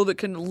games, girl that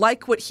can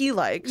like what he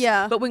likes.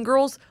 Yeah. But when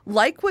girls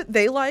like what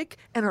they like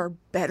and are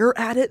better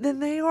at it than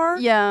they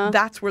are,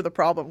 that's where the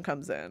problem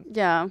comes in.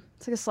 Yeah.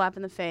 It's like a slap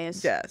in the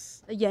face.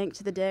 Yes. A yank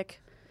to the dick.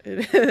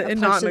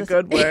 And not in a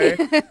good way.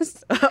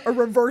 A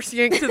reverse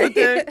yank to the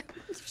dick.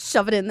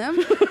 Shove it in them.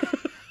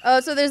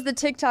 So there's the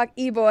TikTok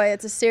e-boy.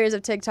 It's a series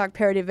of TikTok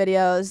parody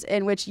videos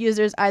in which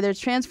users either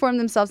transform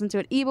themselves into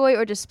an e-boy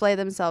or display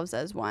themselves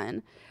as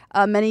one.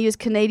 Many use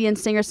Canadian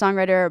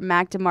singer-songwriter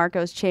Mac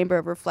DeMarco's Chamber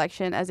of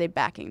Reflection as a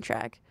backing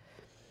track.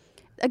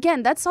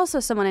 Again, that's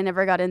also someone I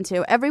never got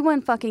into. Everyone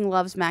fucking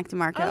loves Mac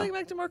DeMarco. I like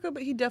Mac DeMarco,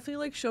 but he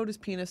definitely like showed his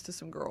penis to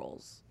some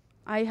girls.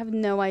 I have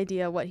no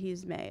idea what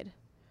he's made.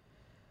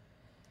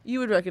 You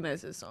would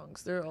recognize his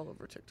songs. They're all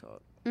over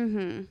TikTok.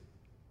 Mm-hmm.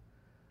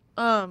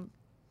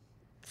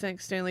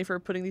 Thanks, Stanley, for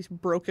putting these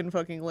broken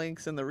fucking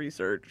links in the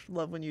research.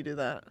 Love when you do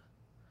that.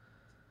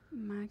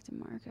 Mac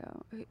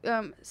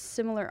DeMarco.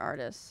 Similar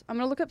artists. I'm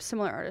going to look up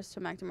similar artists to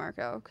Mac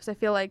DeMarco because I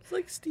feel like... It's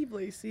like Steve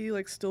Lacy,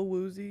 like still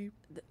woozy.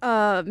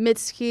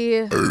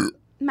 Mitski.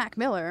 Mac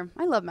Miller.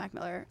 I love Mac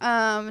Miller.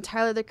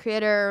 Tyler, the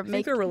Creator. I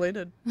think they're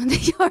related. They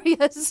are,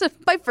 yes.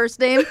 My first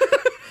name.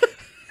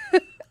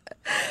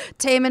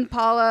 Tame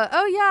Impala.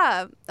 Oh,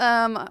 yeah.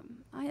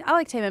 I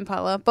like Tame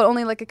Impala, but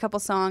only like a couple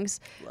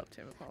songs. Love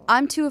Tame Impala.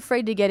 I'm too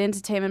afraid to get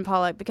into Tame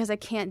Impala because I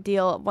can't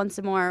deal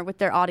once more with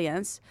their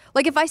audience.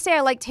 Like if I say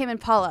I like Tame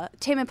Impala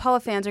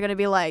fans are going to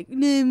be like,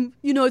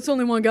 it's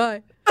only one guy.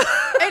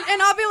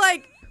 and I'll be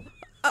like,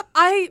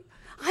 I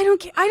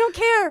don't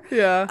care.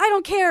 Yeah. I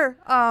don't care.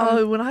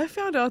 When I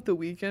found out The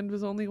Weeknd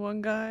was only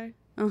one guy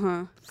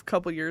a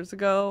couple years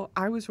ago,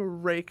 I was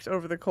raked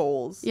over the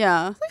coals.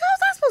 Yeah. I was like, how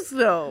was I supposed to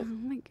know?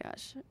 Oh my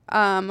gosh.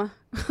 I'm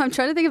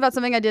trying to think about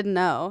something I didn't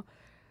know.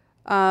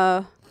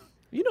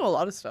 You know a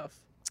lot of stuff.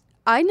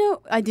 I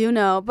do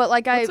know, but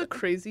like What's a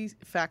crazy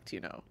fact you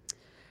know?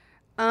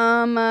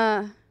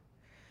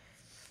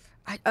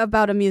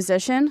 About a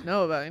musician?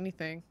 No, about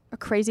anything. A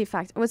crazy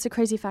fact. What's a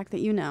crazy fact that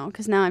you know?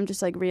 Because now I'm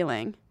just like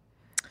reeling.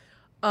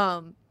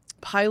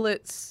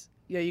 Pilots.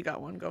 Yeah, you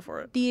got one. Go for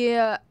it.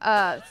 The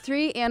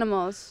 3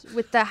 animals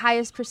with the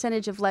highest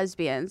percentage of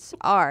lesbians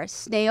are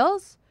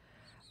snails,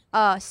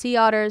 sea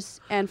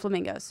otters, and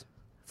flamingos.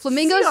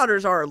 Sea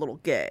otters are a little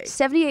gay.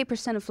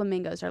 78% of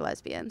flamingos are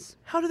lesbians.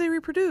 How do they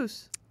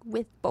reproduce?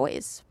 With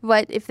boys,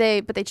 but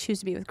they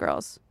choose to be with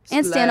girls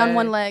and stand on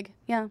one leg.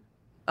 Yeah.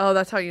 Oh,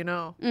 that's how you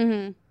know.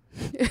 Mm-hmm.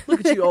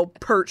 Look at you all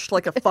perched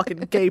like a fucking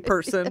gay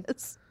person.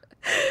 Yes.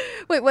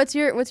 Wait, what's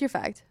your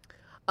fact?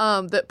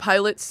 That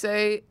pilots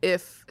say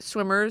if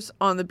swimmers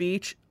on the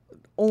beach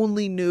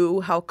only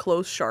knew how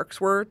close sharks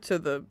were to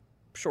the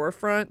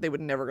shorefront, they would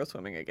never go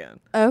swimming again.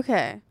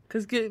 Okay.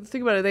 Because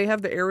think about it, they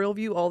have the aerial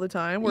view all the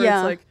time where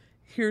it's like,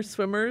 here's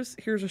swimmers,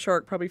 here's a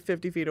shark probably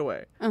 50 feet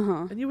away.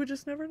 And you would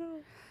just never know.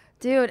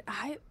 Dude,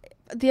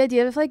 the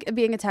idea of like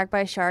being attacked by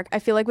a shark, I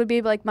feel like would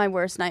be like my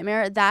worst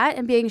nightmare. That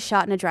and being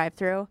shot in a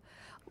drive-thru.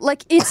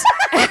 Like it's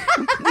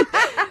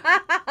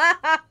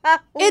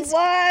it's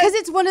because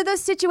it's one of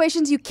those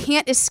situations you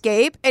can't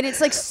escape, and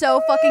it's like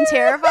so fucking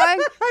terrifying.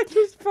 I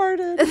just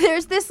farted.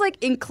 There's this like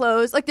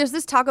enclosed, like there's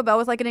this Taco Bell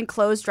with like an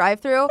enclosed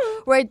drive-thru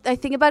where I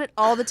think about it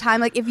all the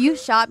time. Like if you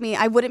shot me,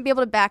 I wouldn't be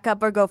able to back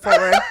up or go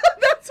forward.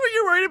 That's what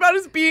you're worried about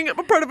is being a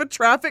part of a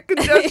traffic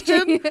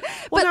congestion.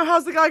 Well, now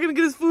how's the guy gonna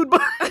get his food by?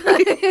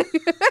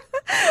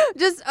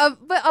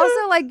 But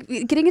also like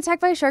getting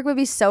attacked by a shark would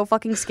be so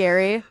fucking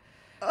scary.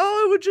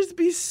 Oh, it would just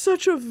be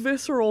such a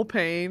visceral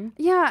pain.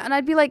 Yeah, and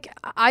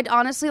I'd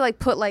honestly like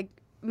put like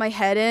my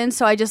head in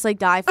so I just like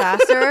die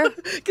faster.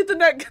 Get the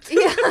neck.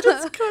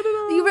 Just cut it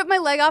off. You rip my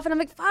leg off and I'm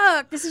like,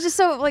 fuck, this is just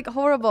so like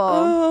horrible.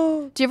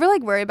 Oh. Do you ever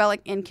like worry about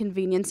like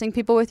inconveniencing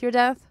people with your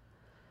death?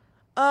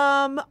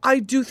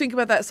 I do think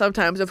about that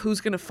sometimes of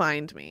who's gonna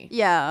find me.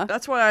 Yeah.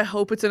 That's why I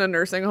hope it's in a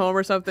nursing home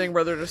or something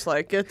where they're just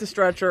like, get the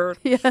stretcher,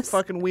 Yes.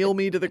 fucking wheel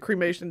me to the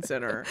cremation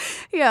center.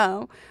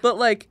 Yeah. But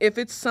like, if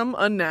it's some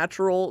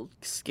unnatural,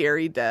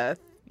 scary death,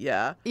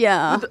 yeah.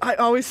 Yeah. But I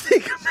always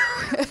think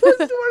about it was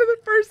one of the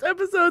first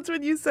episodes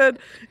when you said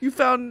you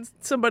found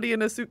somebody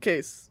in a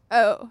suitcase.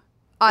 Oh.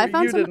 I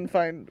found you didn't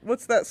find.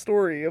 What's that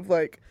story of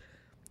like,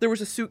 there was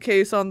a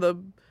suitcase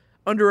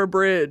under a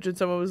bridge and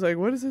someone was like,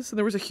 what is this? And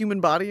there was a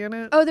human body in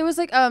it. Oh, there was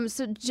like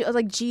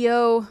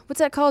geo, what's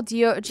that called?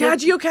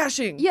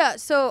 Geocaching. Yeah,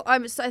 so I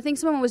think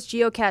someone was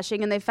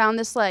geocaching and they found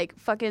this like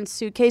fucking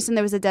suitcase and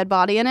there was a dead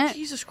body in it.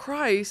 Jesus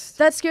Christ.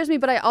 That scares me,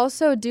 but I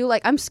also do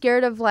like, I'm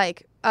scared of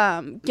like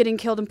getting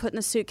killed and put in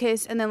a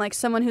suitcase and then like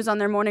someone who's on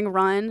their morning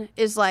run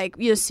is like,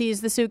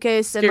 sees the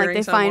suitcase and like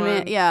they find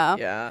me.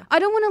 Yeah. I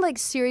don't want to like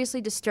seriously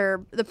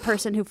disturb the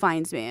person who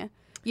finds me.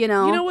 You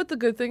know what the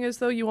good thing is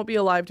though? You won't be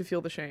alive to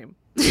feel the shame.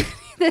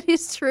 That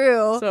is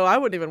true. So I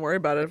wouldn't even worry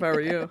about it if I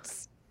were you.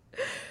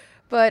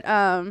 But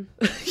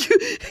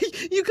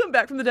you come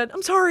back from the dead.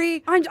 I'm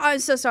sorry. I'm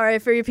so sorry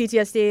for your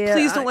PTSD.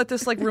 Please don't let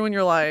this like ruin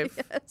your life.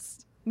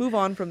 Yes. Move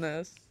on from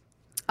this.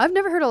 I've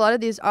never heard a lot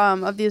of these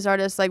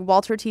artists like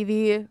Walter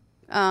TV.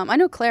 I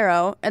know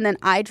Claro and then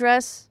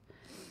Idris.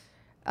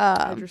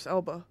 Idris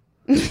Elba.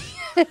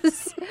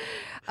 Yes.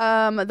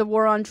 The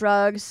War on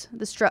Drugs,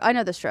 I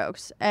know the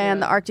Strokes,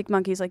 and the Arctic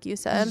Monkeys, like you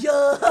said.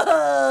 Yeah.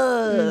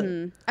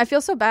 Mm-hmm. I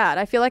feel so bad.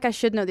 I feel like I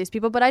should know these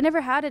people, but I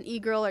never had an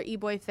e-girl or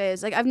e-boy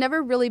phase. Like I've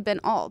never really been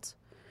alt,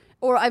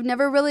 or I've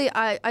never really.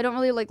 I don't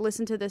really like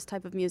listen to this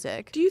type of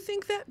music. Do you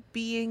think that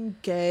being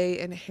gay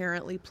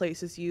inherently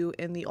places you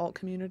in the alt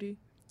community?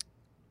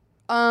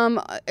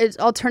 It's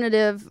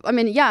alternative. I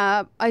mean,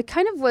 yeah, I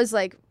kind of was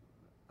like.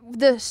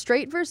 The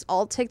straight versus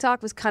alt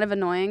TikTok was kind of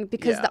annoying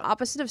because the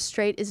opposite of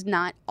straight is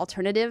not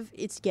alternative,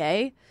 it's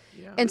gay.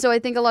 Yeah. And so I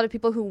think a lot of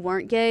people who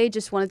weren't gay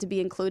just wanted to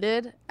be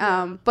included.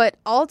 But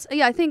alt,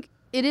 I think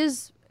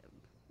it's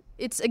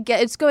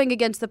going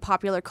against the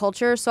popular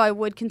culture, so I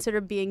would consider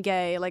being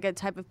gay like a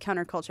type of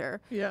counterculture.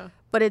 Yeah.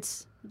 But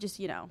it's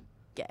just,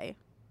 gay.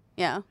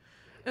 Yeah.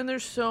 And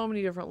there's so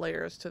many different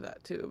layers to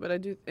that too, but I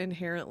do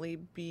inherently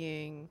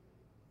being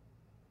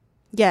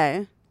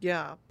gay.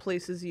 Yeah,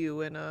 places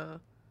you in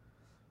a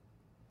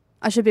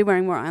I should be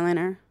wearing more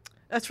eyeliner.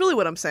 That's really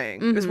what I'm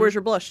saying. Is where's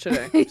your blush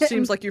today?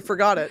 Seems like you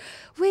forgot it.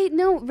 Wait,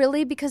 no,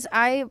 really? Because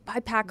I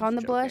pack on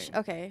the blush.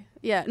 Okay,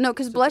 yeah, no,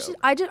 because blush.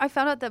 I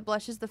found out that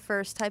blush is the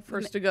first type.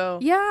 First to go.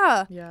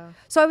 Yeah. Yeah.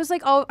 So I was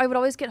like, I would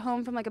always get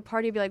home from like a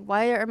party and be like,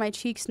 why are my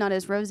cheeks not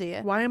as rosy?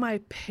 Why am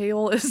I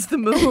pale as the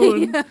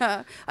moon?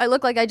 Yeah. I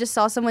look like I just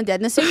saw someone dead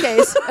in a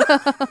suitcase.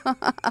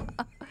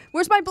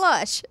 Where's my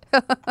blush?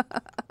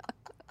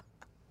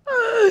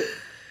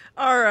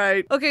 All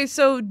right. Okay,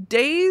 so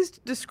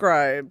Dazed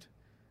described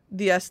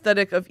the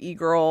aesthetic of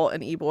e-girl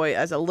and e-boy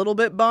as a little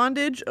bit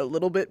bondage, a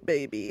little bit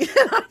baby.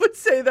 I would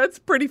say that's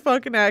pretty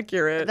fucking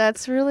accurate.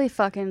 That's really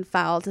fucking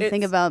foul to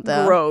think about,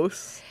 though.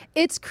 Gross.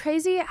 It's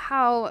crazy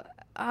how,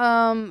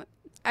 I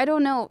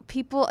don't know,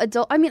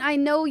 I mean, I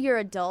know you're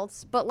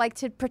adults, but like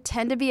to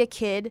pretend to be a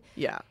kid.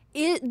 Yeah.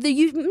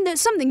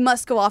 Something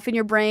must go off in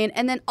your brain,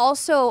 and then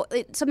also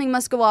something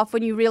must go off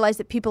when you realize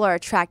that people are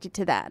attracted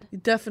to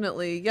that.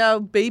 Definitely. Yeah,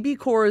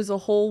 babycore is a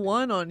whole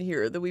one on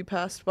here that we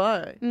passed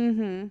by.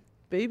 Mm-hmm.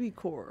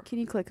 Babycore. Can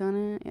you click on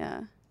it?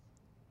 Yeah.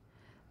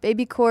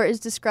 Babycore is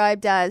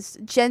described as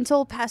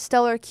gentle,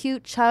 pastel, or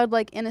cute,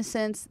 childlike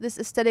innocence. This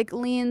aesthetic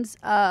leans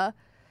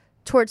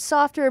towards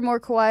softer, more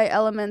kawaii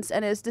elements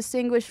and is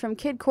distinguished from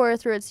kidcore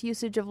through its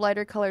usage of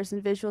lighter colors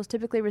and visuals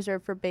typically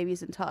reserved for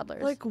babies and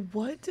toddlers. Like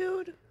what,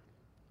 dude?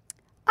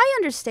 I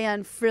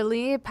understand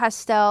frilly,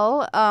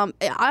 pastel.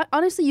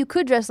 Honestly, you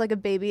could dress like a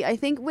baby. I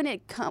think when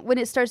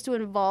it starts to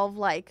involve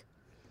like...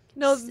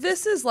 No,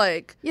 this is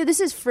like... Yeah, this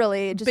is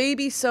frilly. Just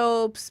baby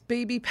soaps,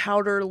 baby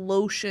powder,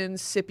 lotion,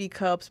 sippy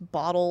cups,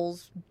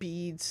 bottles,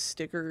 beads,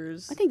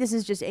 stickers. I think this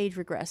is just age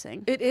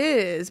regressing. It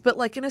is, but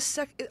like in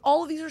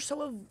all of these are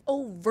so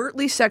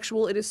overtly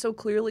sexual. It is so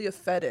clearly a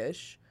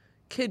fetish.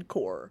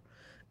 Kidcore.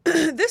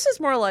 This is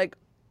more like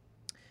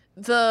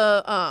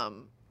the...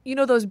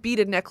 those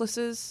beaded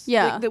necklaces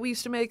that we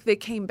used to make? They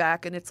came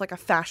back and it's like a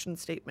fashion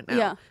statement now.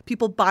 Yeah.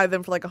 People buy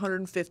them for like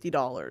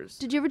 $150.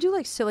 Did you ever do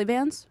like silly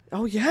bands?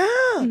 Oh, yeah.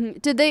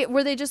 Mm-hmm.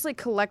 Were they just like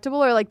collectible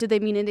or like did they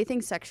mean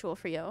anything sexual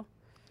for you?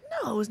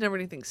 No, it was never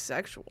anything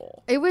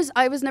sexual. I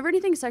was never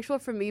anything sexual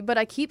for me, but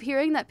I keep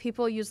hearing that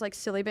people use like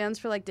silly bands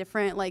for like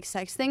different like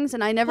sex things,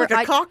 and I never Like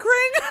a cock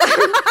ring? No,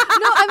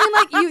 I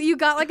mean like you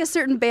got like a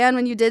certain band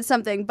when you did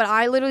something, but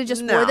I literally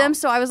just wore them,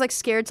 so I was like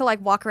scared to like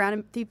walk around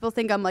and people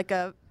think I'm like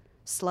a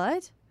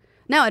slut.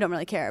 Now I don't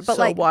really care, but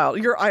so like wild.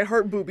 Your I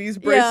Heart Boobies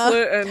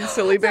bracelet and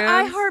silly the I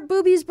bands. Heart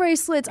Boobies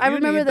bracelets. I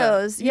remember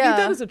those. You need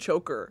that as a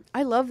choker.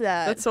 I love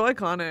that. That's so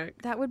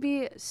iconic. That would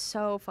be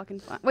so fucking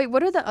fun. Wait,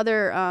 what are the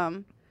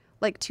other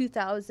like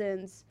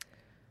 2000s?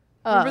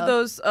 Remember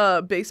those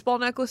baseball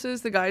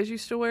necklaces the guys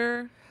used to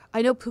wear?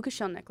 I know puka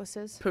shell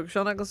necklaces. Puka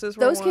shell necklaces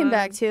were Those one. came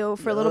back too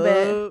for a little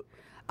bit.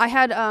 I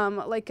had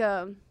like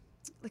a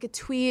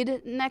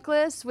tweed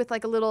necklace with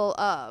like a little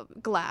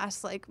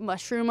glass like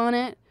mushroom on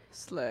it.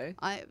 Slay.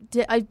 I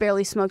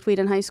barely smoked weed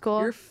in high school.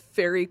 Your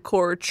fairy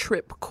core,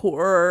 trip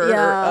core,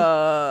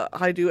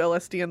 I do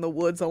LSD in the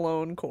woods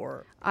alone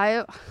core.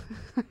 I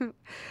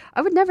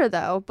would never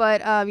though,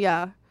 but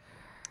yeah.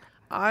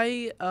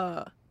 A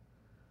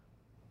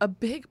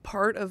big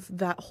part of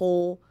that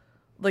whole,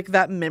 like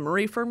that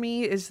memory for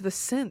me is the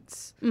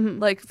scents.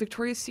 Like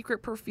Victoria's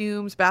Secret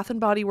perfumes, Bath and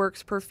Body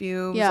Works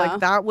perfumes. Yeah. Like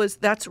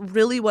that's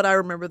really what I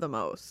remember the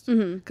most.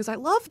 Because I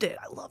loved it.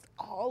 I loved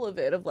all of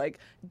it, of like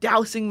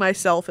dousing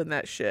myself in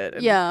that shit.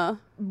 And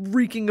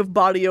reeking of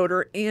body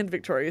odor and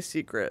Victoria's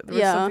Secret. There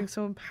was something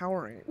so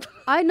empowering.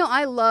 I know.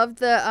 I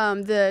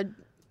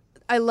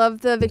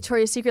loved the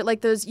Victoria's Secret,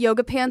 like those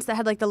yoga pants that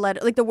had like the letter,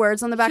 like the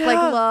words on the back, like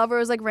love, or it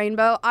was like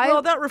rainbow.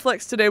 Well, that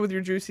reflects today with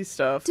your juicy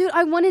stuff. Dude,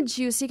 I wanted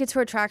juicy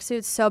couture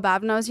tracksuits so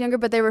bad when I was younger,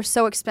 but they were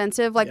so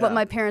expensive, like what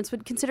my parents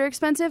would consider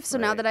expensive. So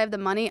now that I have the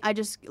money, I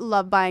just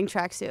love buying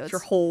tracksuits. It's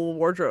your whole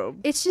wardrobe.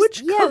 It's just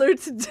which color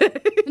today?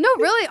 No,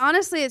 really,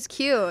 honestly, it's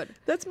cute.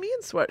 That's me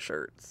in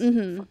sweatshirts.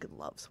 I fucking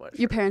love sweatshirts.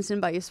 Your parents didn't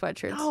buy you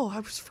sweatshirts. No,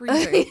 I was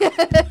freezing.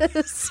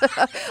 Yes.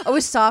 I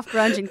was soft,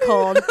 grunge, and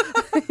cold.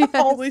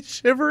 Always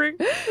shivering.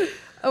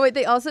 Oh, wait,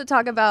 they also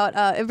talk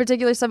about, in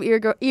particular, some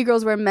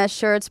e-girls wear mesh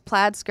shirts,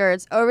 plaid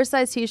skirts,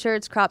 oversized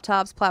t-shirts, crop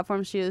tops,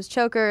 platform shoes,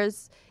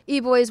 chokers.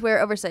 E-boys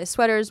wear oversized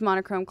sweaters,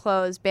 monochrome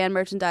clothes, band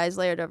merchandise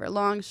layered over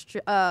long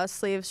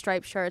sleeve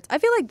striped shirts. I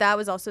feel like that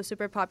was also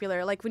super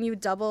popular, like when you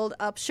doubled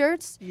up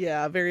shirts.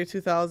 Yeah, very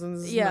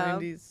 2000s,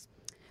 90s.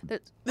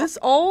 This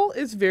all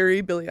is very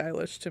Billie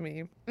Eilish to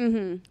me.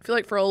 I feel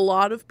like for a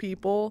lot of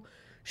people,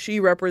 she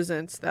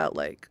represents that,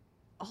 like,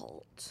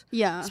 alt.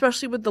 Yeah.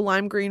 Especially with the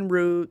lime green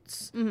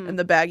roots and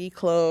the baggy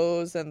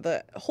clothes and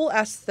the whole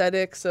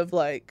aesthetics of,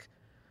 like,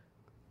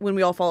 When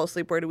We All Fall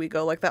Asleep, Where Do We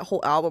Go? Like, that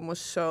whole album was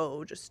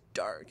so just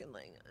dark and,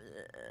 like,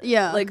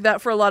 yeah. Like,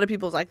 that for a lot of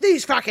people is like,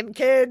 these fucking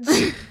kids.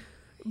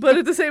 But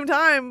at the same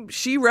time,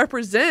 she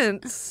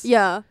represents.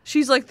 Yeah.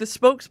 She's like the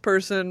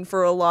spokesperson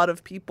for a lot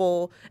of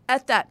people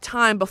at that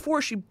time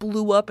before she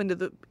blew up into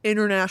the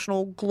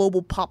international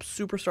global pop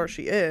superstar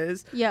she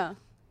is. Yeah.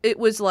 It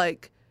was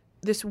like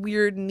this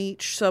weird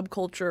niche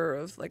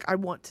subculture of like, I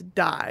want to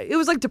die. It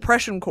was like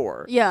depression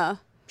core. Yeah.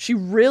 She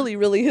really,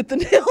 really hit the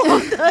nail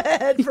on the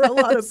head for a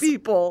lot of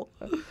people.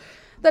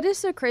 That is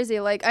so crazy.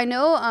 Like, I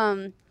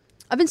know,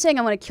 I've been saying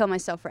I want to kill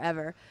myself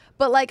forever.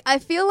 But, like, I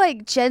feel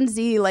like Gen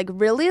Z, like,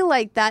 really,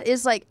 like, that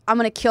is, like, I'm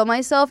going to kill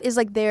myself is,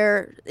 like,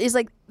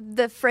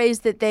 the phrase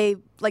that they,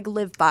 like,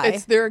 live by.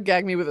 It's their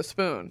gag me with a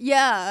spoon.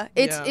 Yeah.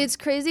 It's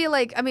crazy.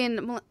 Like, I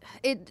mean,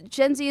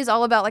 Gen Z is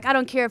all about, like, I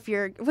don't care if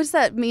you're, what's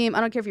that meme?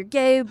 I don't care if you're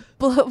gay,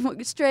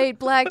 straight,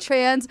 black,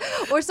 trans,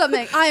 or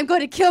something. I am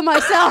going to kill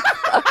myself.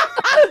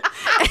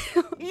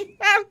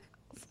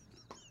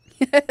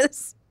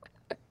 Yes.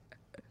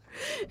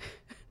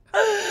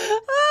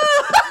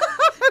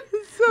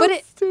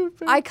 But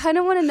stupid. I kind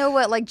of want to know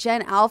what like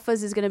Gen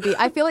Alphas is going to be.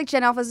 I feel like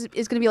Gen Alphas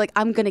is going to be like,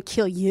 I'm going to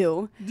kill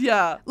you.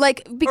 Yeah.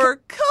 Like,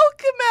 or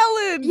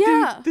Cocomelon.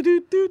 Yeah.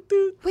 Do.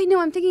 Wait, no,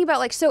 I'm thinking about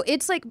like, so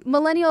it's like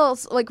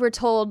millennials, like we're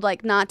told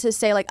like not to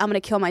say like, I'm going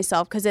to kill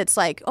myself. Cause it's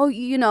like, oh,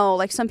 you know,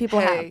 like some people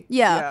have.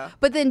 Yeah.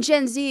 But then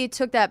Gen Z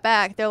took that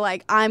back. They're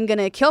like, I'm going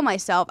to kill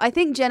myself. I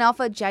think Gen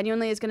Alpha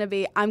genuinely is going to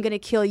be, I'm going to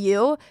kill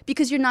you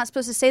because you're not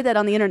supposed to say that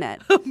on the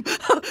internet.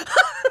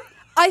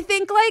 I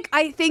think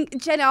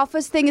Gen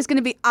Alpha's thing is going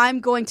to be, I'm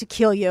going to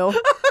kill you.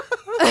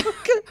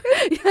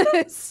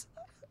 Yes.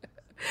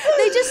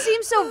 They just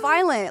seem so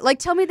violent. Like,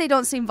 tell me they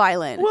don't seem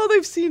violent. Well,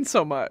 they've seen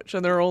so much,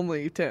 and they're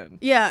only 10.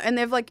 Yeah, and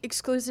they've, like,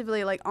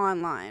 exclusively, like,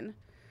 online.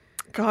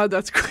 God,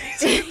 that's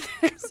crazy.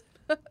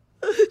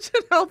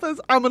 Gen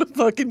Alpha's, I'm going to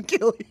fucking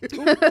kill you.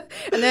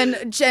 And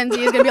then Gen Z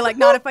is going to be like,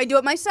 not if I do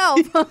it myself.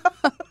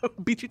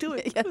 Beat you to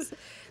it. Yes.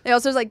 They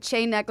also have, like,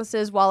 chain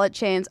necklaces, wallet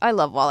chains. I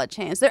love wallet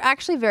chains. They're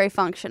actually very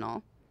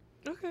functional.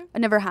 Okay. I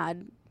never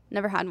had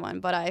one,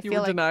 but I feel like... You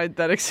were denied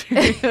that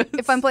experience.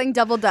 If I'm playing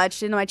double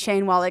dutch, my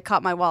chain wallet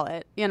caught my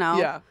wallet, you know?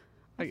 Yeah,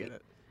 I get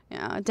it.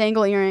 Yeah,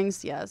 dangle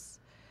earrings, yes.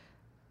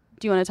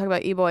 Do you want to talk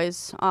about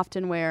e-boys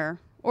often wear...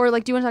 Or,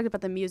 like, do you want to talk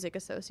about the music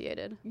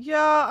associated? Yeah,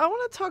 I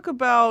want to talk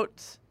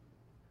about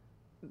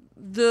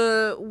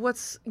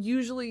what's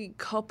usually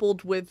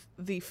coupled with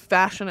the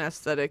fashion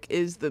aesthetic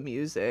is the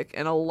music.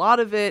 And a lot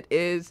of it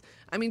is,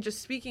 I mean,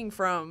 just speaking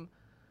from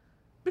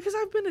because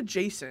I've been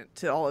adjacent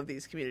to all of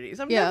these communities.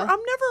 I'm Yeah.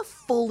 never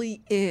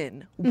fully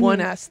in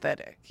one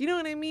aesthetic. You know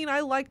what I mean?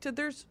 I like to,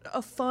 there's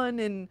a fun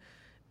in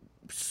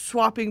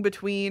swapping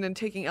between and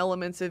taking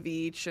elements of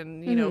each,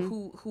 and you know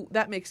who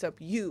that makes up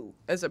you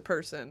as a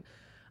person.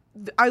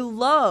 I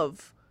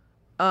love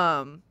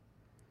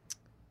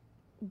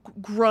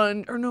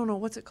grunge, or no,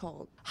 what's it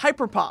called?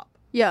 Hyperpop.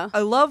 Yeah. I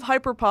love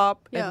hyperpop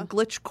Yeah. and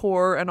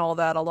glitchcore and all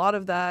that. A lot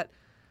of that.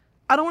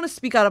 I don't want to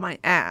speak out of my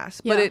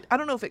ass, but Yeah. I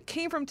don't know if it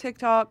came from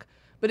TikTok,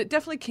 but it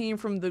definitely came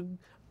from the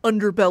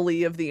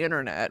underbelly of the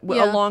internet,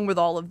 Yeah. along with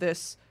all of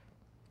this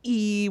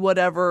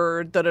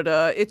whatever,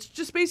 da-da-da. It's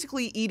just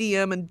basically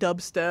EDM and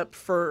dubstep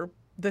for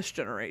this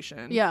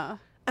generation. Yeah.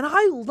 And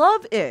I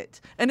love it.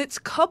 And it's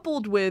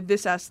coupled with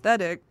this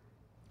aesthetic.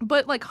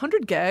 But like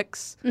 100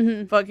 Gex,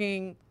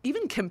 fucking,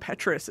 even Kim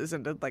Petras is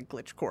into like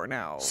glitchcore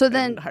now. So and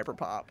then-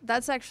 hyperpop.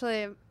 That's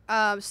actually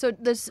so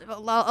there's a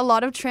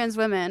lot of trans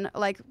women,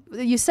 like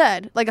you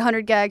said, like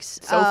 100 Gex.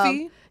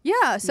 Sophie?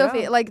 Yeah, Sophie.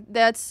 Yeah. Like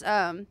that's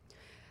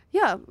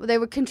yeah, they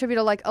would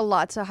contribute like a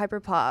lot to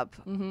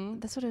hyperpop.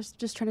 That's what I was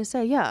just trying to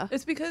say. Yeah.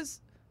 It's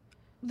because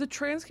the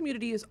trans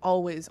community is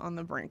always on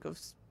the brink of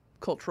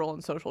cultural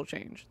and social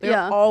change. They're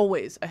Yeah.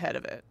 always ahead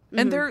of it.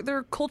 And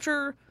they're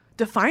culture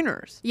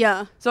definers.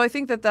 Yeah. So I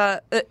think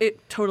that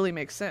it totally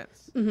makes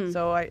sense.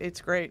 So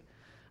it's great.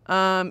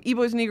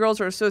 E-boys and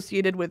e-girls are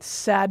associated with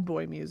sad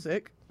boy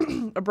music,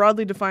 a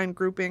broadly defined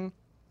grouping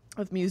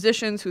of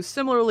musicians who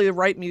similarly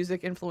write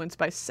music influenced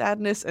by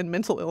sadness and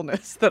mental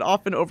illness that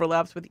often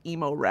overlaps with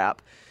emo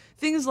rap.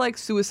 Things like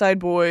Suicide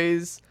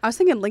Boys. I was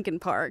thinking Linkin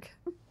Park.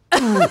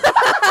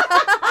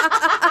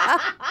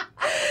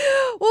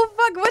 Well,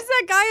 fuck, what's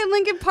that guy in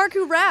Linkin Park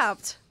who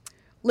rapped?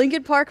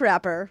 Linkin Park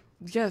rapper.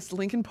 Yes,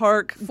 Linkin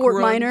Park. Fort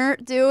grunge. Minor,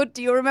 dude.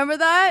 Do you remember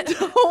that?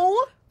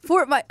 No.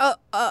 Fort Minor,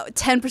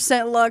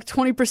 10% luck,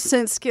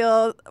 20%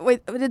 skill.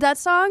 Wait, did that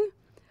song?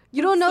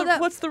 You don't know that?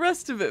 What's the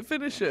rest of it?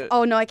 Finish it.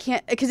 Oh no, I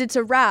can't because it's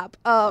a rap.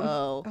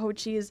 Oh.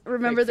 Jeez.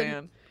 Remember Big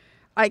the?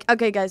 fan.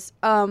 Okay, guys.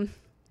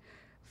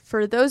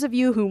 For those of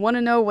you who want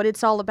to know what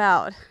it's all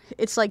about,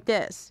 it's like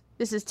this.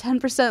 This is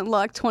 10%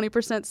 luck,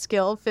 20%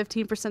 skill,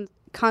 15%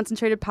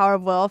 concentrated power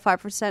of will,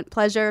 5%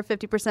 pleasure,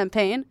 50%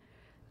 pain,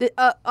 and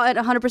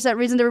 100%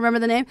 reason to remember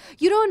the name.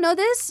 You don't know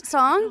this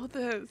song? know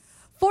this.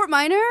 Fort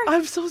Minor?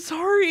 I'm so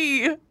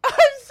sorry. I'm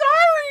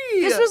sorry.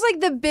 This was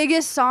like the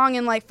biggest song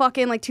in like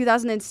fucking like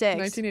 2006.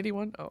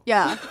 1981. Oh.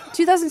 Yeah.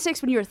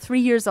 2006 when you were 3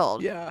 years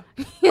old. Yeah.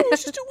 I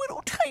was just a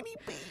little tiny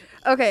baby.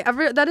 Okay,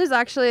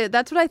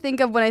 that's what I think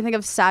of when I think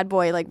of sad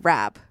boy, like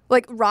rap,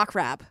 like rock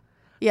rap.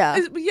 Yeah.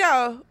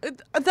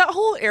 That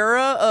whole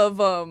era of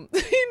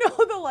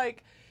the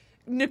like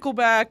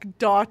Nickelback,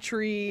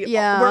 Daughtry,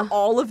 Yeah. where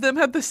all of them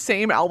had the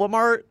same album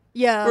art.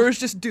 Yeah. Where it's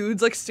just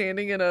dudes like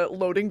standing in a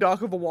loading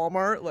dock of a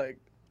Walmart, like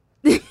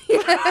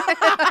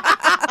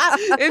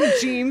in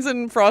jeans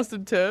and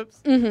frosted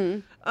tips.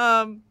 Wait,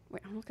 I'll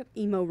look up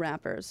emo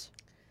rappers.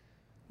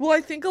 Well,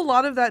 I think a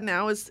lot of that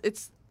now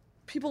it's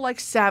people like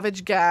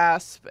Savage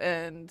Gasp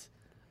and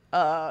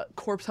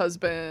Corpse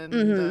Husband,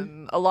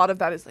 and a lot of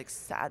that is like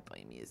sad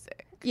boy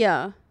music.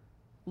 Yeah.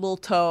 Lil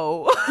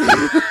Toe.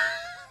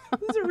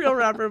 He's a real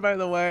rapper, by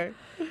the way.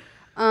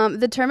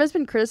 The term has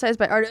been criticized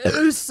by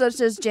artists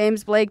such as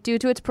James Blake due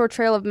to its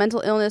portrayal of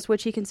mental illness,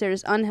 which he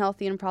considers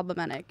unhealthy and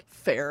problematic.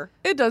 Fair.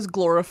 It does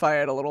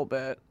glorify it a little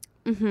bit.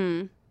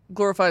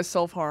 Glorifies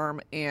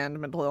self-harm and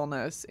mental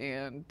illness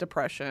and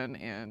depression,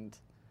 and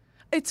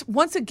it's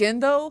once again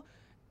though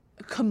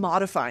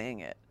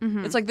commodifying it.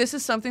 It's like this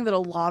is something that a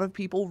lot of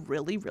people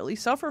really, really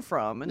suffer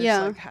from, and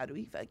Yeah. it's like, how do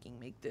we fucking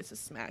make this a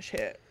smash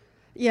hit?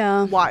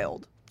 Yeah.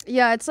 Wild.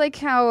 Yeah, it's like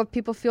how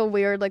people feel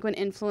weird like when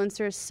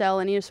influencers sell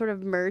any sort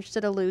of merch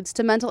that alludes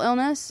to mental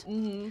illness.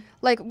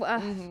 Like,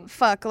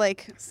 fuck,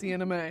 like,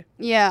 CNMA.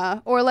 yeah.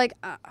 Or like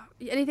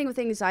anything with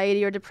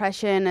anxiety or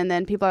depression, and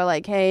then people are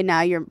like, hey,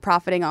 now you're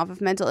profiting off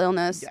of mental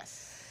illness.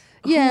 Yes.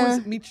 Yeah.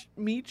 Who was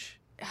Meech?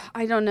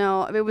 I don't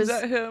know. It was.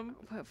 Was that him?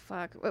 What,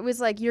 fuck. It was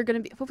like, you're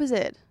going to be. What was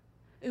it?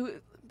 It was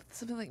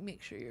something like make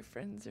sure your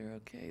friends are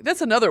okay. That's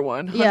another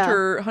one.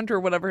 Yeah. Hunter,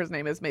 whatever his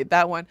name is, made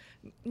that one.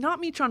 Not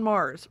Meech on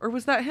Mars, or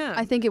was that him?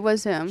 I think it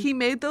was him. He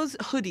made those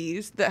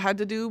hoodies that had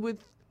to do with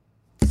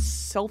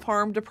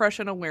self-harm,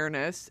 depression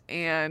awareness,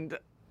 and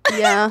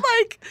Yeah.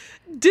 like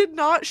did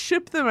not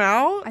ship them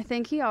out. I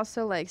think he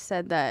also like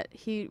said that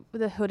the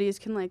hoodies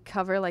can like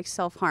cover like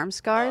self-harm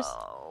scars.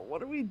 Oh,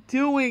 what are we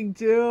doing,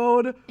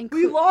 dude? We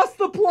Inclu- lost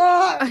the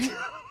plot.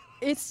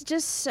 It's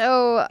just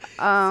so.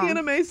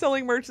 CNMA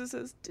selling merch that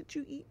says, "Did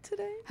you eat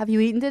today? Have you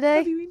eaten today?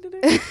 Have you eaten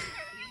today?"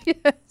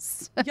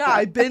 Yes. Yeah,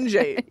 I binge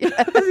ate.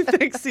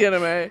 Thanks,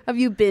 CNMA. Have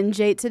you binge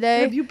ate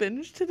today? Have you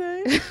binged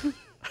today?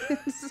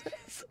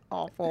 It's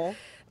awful.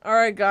 All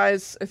right,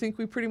 guys. I think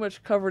we pretty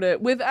much covered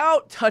it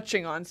without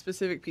touching on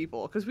specific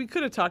people, because we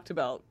could have talked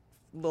about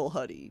Lil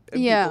Huddy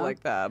and Yeah. people like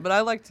that, but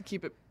I like to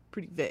keep it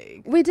pretty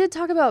vague. We did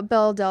talk about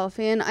Belle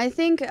Delphine. I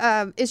think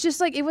it's just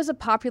like it was a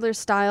popular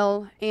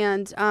style,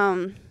 and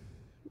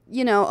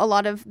you know, a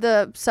lot of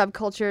the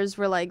subcultures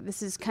were like,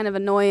 this is kind of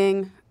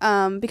annoying.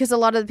 because a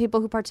lot of the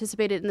people who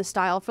participated in the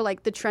style for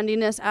like the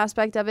trendiness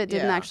aspect of it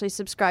didn't actually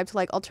subscribe to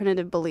like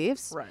alternative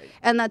beliefs. Right.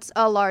 And that's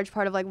a large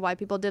part of like why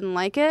people didn't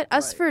like it.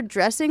 As for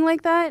dressing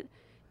like that,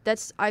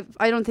 I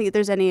don't think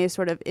there's any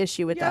sort of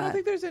issue with that. I don't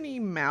think there's any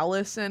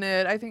malice in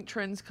it. I think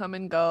trends come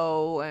and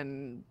go,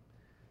 and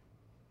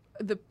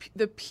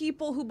the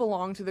people who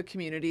belong to the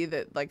community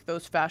that like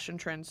those fashion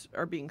trends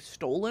are being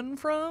stolen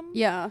from.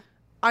 Yeah.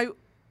 I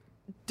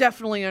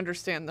definitely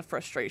understand the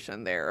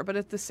frustration there, but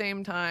at the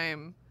same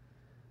time,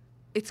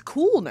 it's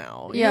cool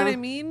now. You know what I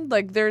mean?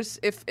 Like there's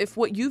if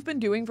what you've been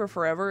doing for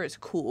forever is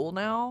cool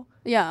now,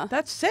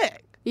 that's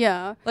sick.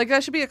 Yeah. Like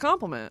that should be a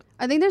compliment.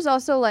 I think there's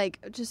also like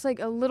just like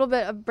a little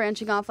bit of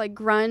branching off like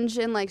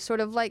grunge and like sort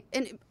of like,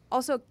 and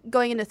also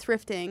going into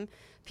thrifting.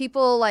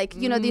 People like,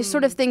 you know, these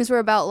sort of things were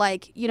about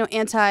like, you know,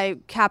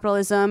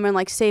 anti-capitalism and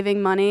like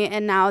saving money.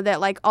 And now that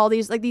like all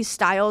these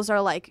styles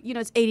are like, you know,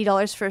 it's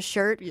 $80 for a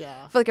shirt.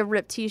 Yeah. For like a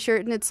ripped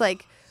t-shirt. And it's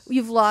like,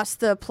 you've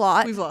lost the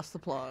plot. We've lost the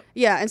plot.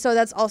 Yeah. And so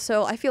that's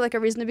also, I feel like a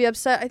reason to be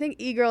upset. I think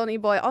e-girl and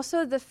e-boy.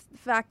 Also the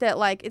fact that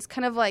like, it's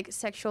kind of like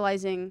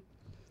sexualizing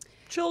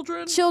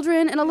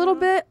children and a little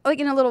bit,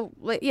 like in a little,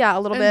 like, a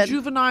little bit.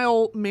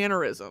 Juvenile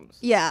mannerisms.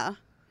 Yeah.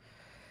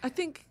 I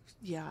think,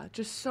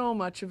 just so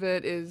much of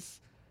it is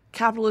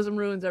capitalism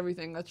ruins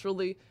everything. That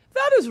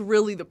is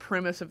really the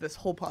premise of this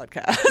whole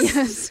podcast.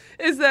 Yes.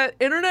 Is that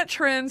internet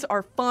trends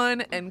are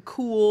fun and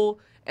cool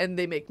and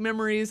they make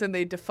memories and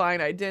they define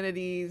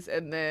identities,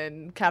 and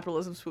then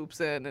capitalism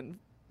swoops in and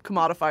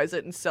commodifies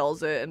it and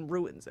sells it and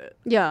ruins it.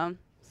 Yeah.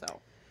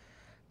 So.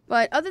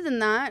 But other than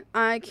that,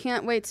 I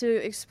can't wait to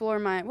explore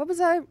my, what was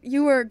that?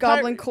 You were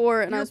Goblin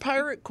Core and I was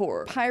Pirate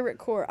Core. Pirate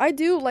Core. I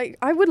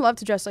would love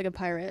to dress like a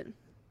pirate.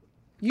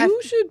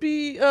 You should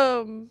be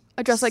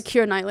I dress like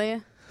Keira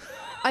Knightley.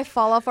 I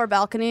fall off our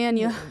balcony and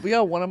you... We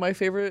got one of my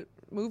favorite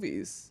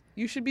movies.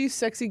 You should be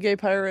sexy gay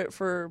pirate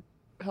for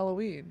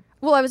Halloween.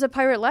 Well, I was a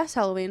pirate last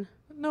Halloween.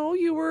 No,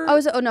 you were... I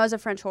was a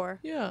French whore.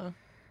 Yeah.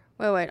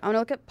 Wait. I'm going to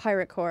look at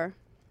Pirate Core.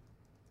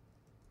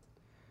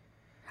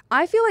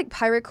 I feel like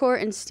Pirate Core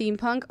and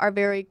steampunk are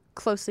very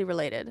closely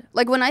related.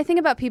 Like, when I think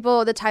about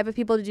people, the type of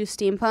people to do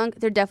steampunk,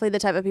 they're definitely the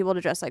type of people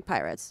to dress like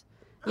pirates.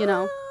 You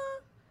know?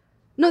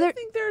 No, I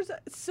think there's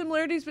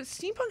similarities, but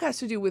steampunk has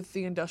to do with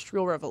the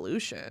Industrial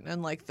Revolution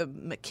and like the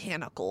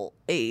mechanical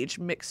age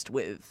mixed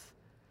with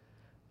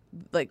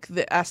like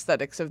the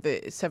aesthetics of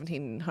the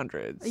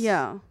 1700s.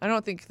 Yeah. I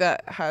don't think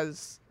that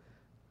has,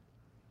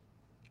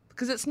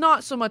 because it's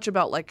not so much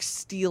about like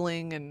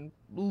stealing and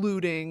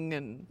looting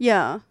and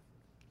I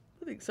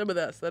think some of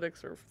the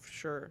aesthetics are for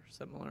sure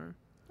similar.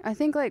 I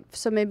think like,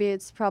 so maybe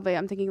it's probably,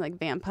 I'm thinking like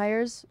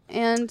vampires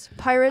and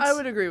pirates. I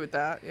would agree with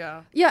that,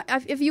 yeah. Yeah,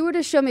 if you were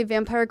to show me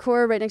Vampire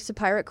Core right next to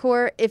Pirate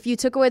Core, if you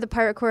took away the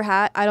Pirate Core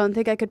hat, I don't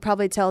think I could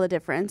probably tell the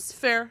difference.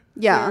 Fair.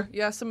 Yeah. Fair.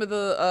 Yeah, some of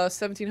the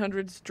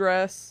 1700s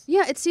dress.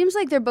 Yeah, it seems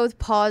like they're both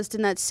paused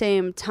in that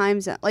same time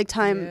zone.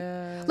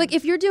 Yeah. Like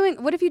if you're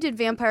doing, what if you did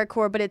Vampire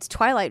Core, but it's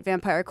Twilight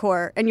Vampire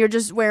Core, and you're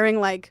just wearing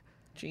like...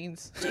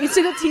 jeans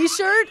and a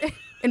t-shirt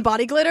and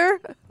body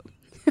glitter?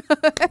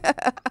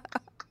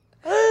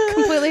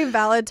 Completely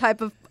valid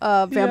type of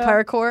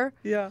Vampire Core.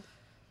 Yeah.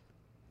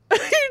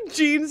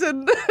 Jeans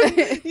and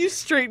you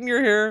straighten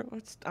your hair.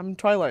 I'm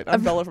Twilight.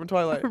 I'm Bella from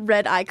Twilight.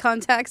 Red eye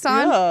contacts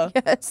on.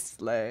 Yeah. Yes.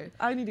 Slay.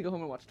 I need to go home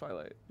and watch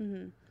Twilight.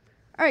 Mm-hmm.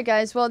 All right,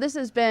 guys. Well, this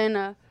has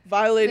been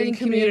Violating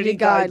Community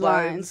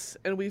Guidelines,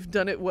 and we've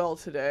done it well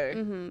today.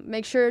 Mm-hmm.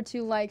 Make sure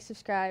to like,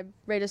 subscribe,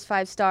 rate us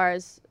 5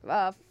 stars,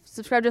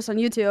 subscribe to us on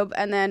YouTube,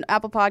 and then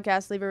Apple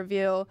Podcasts, leave a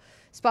review.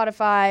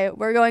 Spotify.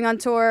 We're going on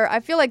tour.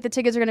 I feel like the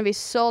tickets are going to be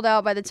sold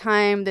out by the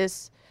time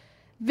this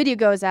video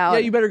goes out. Yeah,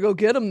 you better go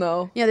get them,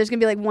 though. Yeah, there's going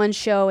to be like one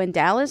show in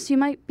Dallas you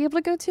might be able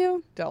to go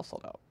to. Dallas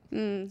sold out.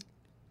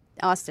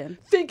 Austin.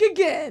 Think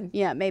again.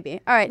 Yeah,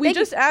 maybe. All right. We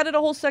just added a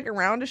whole second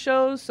round of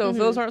shows, so if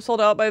those aren't sold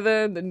out by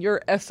then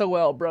you're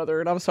SOL, brother,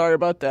 and I'm sorry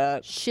about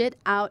that. Shit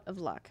out of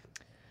luck.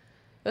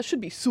 That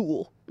should be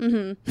Soul.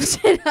 Mm-hmm.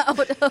 Shit out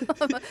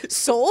of...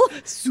 Soul?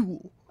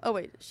 Soul. Oh,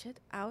 wait. Shit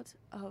out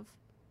of...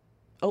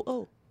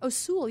 Oh,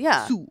 Soul,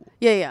 yeah. Soul.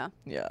 Yeah.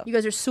 Yeah. You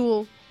guys are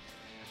Soul.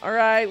 All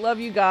right. Love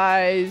you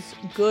guys.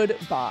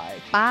 Goodbye.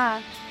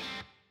 Bye.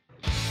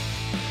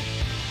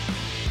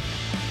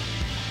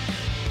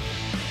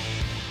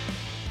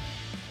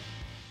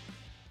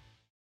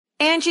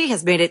 Angie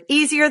has made it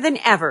easier than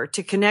ever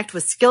to connect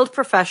with skilled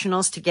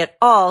professionals to get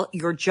all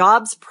your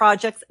jobs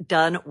projects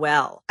done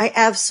well. I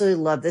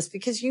absolutely love this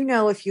because, you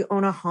know, if you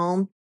own a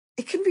home,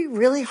 it can be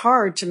really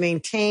hard to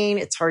maintain.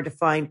 It's hard to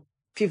find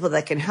people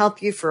that can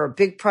help you for a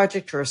big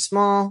project or a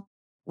small.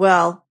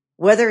 Well,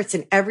 whether it's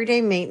in everyday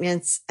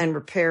maintenance and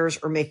repairs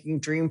or making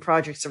dream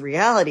projects a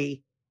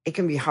reality, it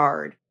can be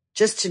hard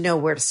just to know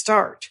where to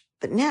start.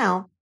 But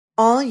now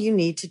all you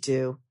need to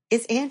do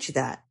is Angie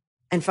that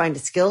and find a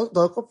skilled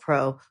local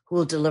pro who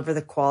will deliver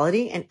the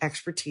quality and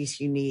expertise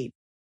you need.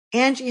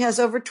 Angie has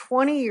over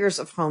 20 years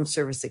of home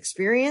service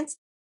experience,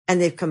 and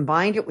they've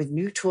combined it with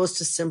new tools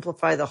to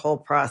simplify the whole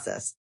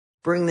process.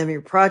 Bring them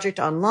your project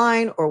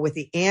online or with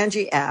the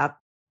Angie app,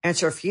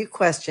 answer a few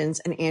questions,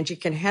 and Angie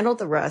can handle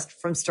the rest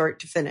from start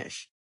to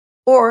finish.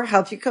 Or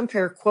help you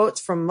compare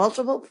quotes from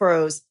multiple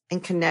pros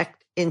and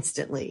connect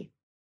instantly.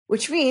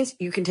 Which means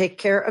you can take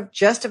care of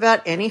just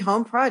about any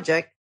home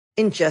project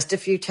in just a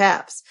few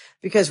taps.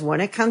 Because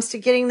when it comes to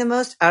getting the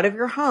most out of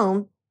your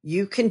home,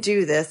 you can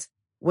do this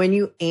when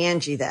you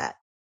Angie that.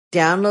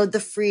 Download the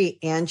free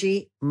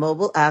Angie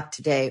mobile app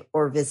today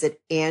or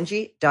visit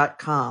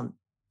Angie.com.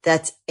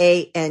 That's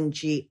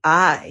ANGI.com.